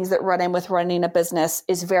all the things that run in with running a business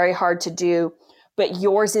is very hard to do, but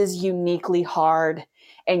yours is uniquely hard.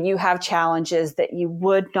 And you have challenges that you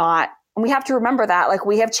would not. And we have to remember that, like,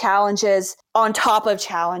 we have challenges on top of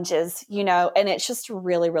challenges, and it's just a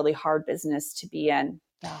really, really hard business to be in.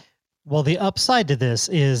 Yeah. Well, the upside to this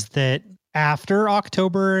is that after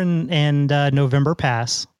October and November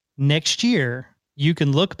pass, next year, you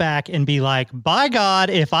can look back and be like, by God,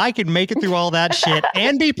 if I can make it through all that shit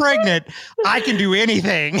and be pregnant, I can do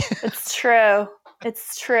anything. It's true.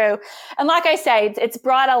 And like I say, it's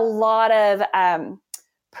brought a lot of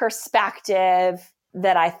perspective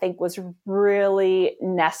that I think was really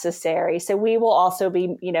necessary. So we will also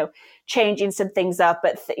be, changing some things up,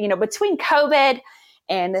 but between COVID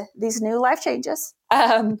and these new life changes,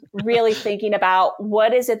 really thinking about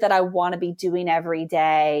what is it that I want to be doing every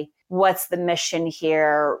day? What's the mission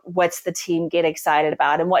here? What's the team get excited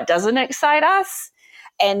about? And what doesn't excite us?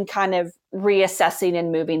 And kind of reassessing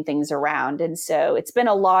and moving things around. And so it's been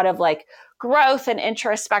a lot of like growth and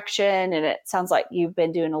introspection. And it sounds like you've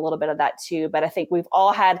been doing a little bit of that too. But I think we've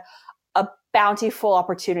all had a bountiful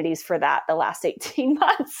opportunities for that the last 18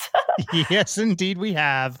 months. Yes, indeed we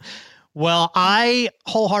have. Well, I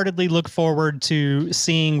wholeheartedly look forward to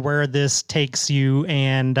seeing where this takes you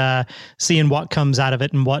and seeing what comes out of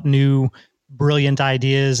it and what new brilliant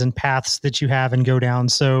ideas and paths that you have and go down.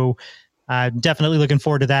 So definitely looking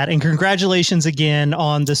forward to that. And congratulations again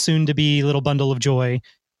on the soon to be little bundle of joy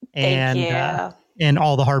and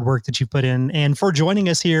all the hard work that you put in, and for joining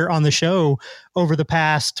us here on the show over the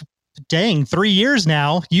past 3 years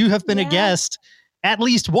now. You have been a guest at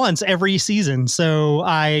least once every season. So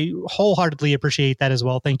I wholeheartedly appreciate that as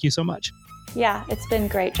well. Thank you so much. Yeah, it's been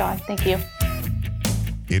great, John. Thank you.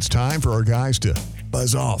 It's time for our guys to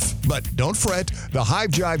buzz off. But don't fret, the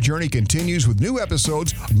Hive Jive journey continues with new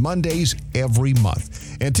episodes Mondays every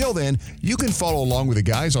month. Until then, you can follow along with the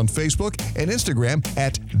guys on Facebook and Instagram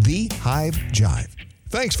at The Hive Jive.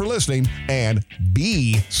 Thanks for listening, and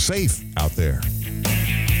be safe out there.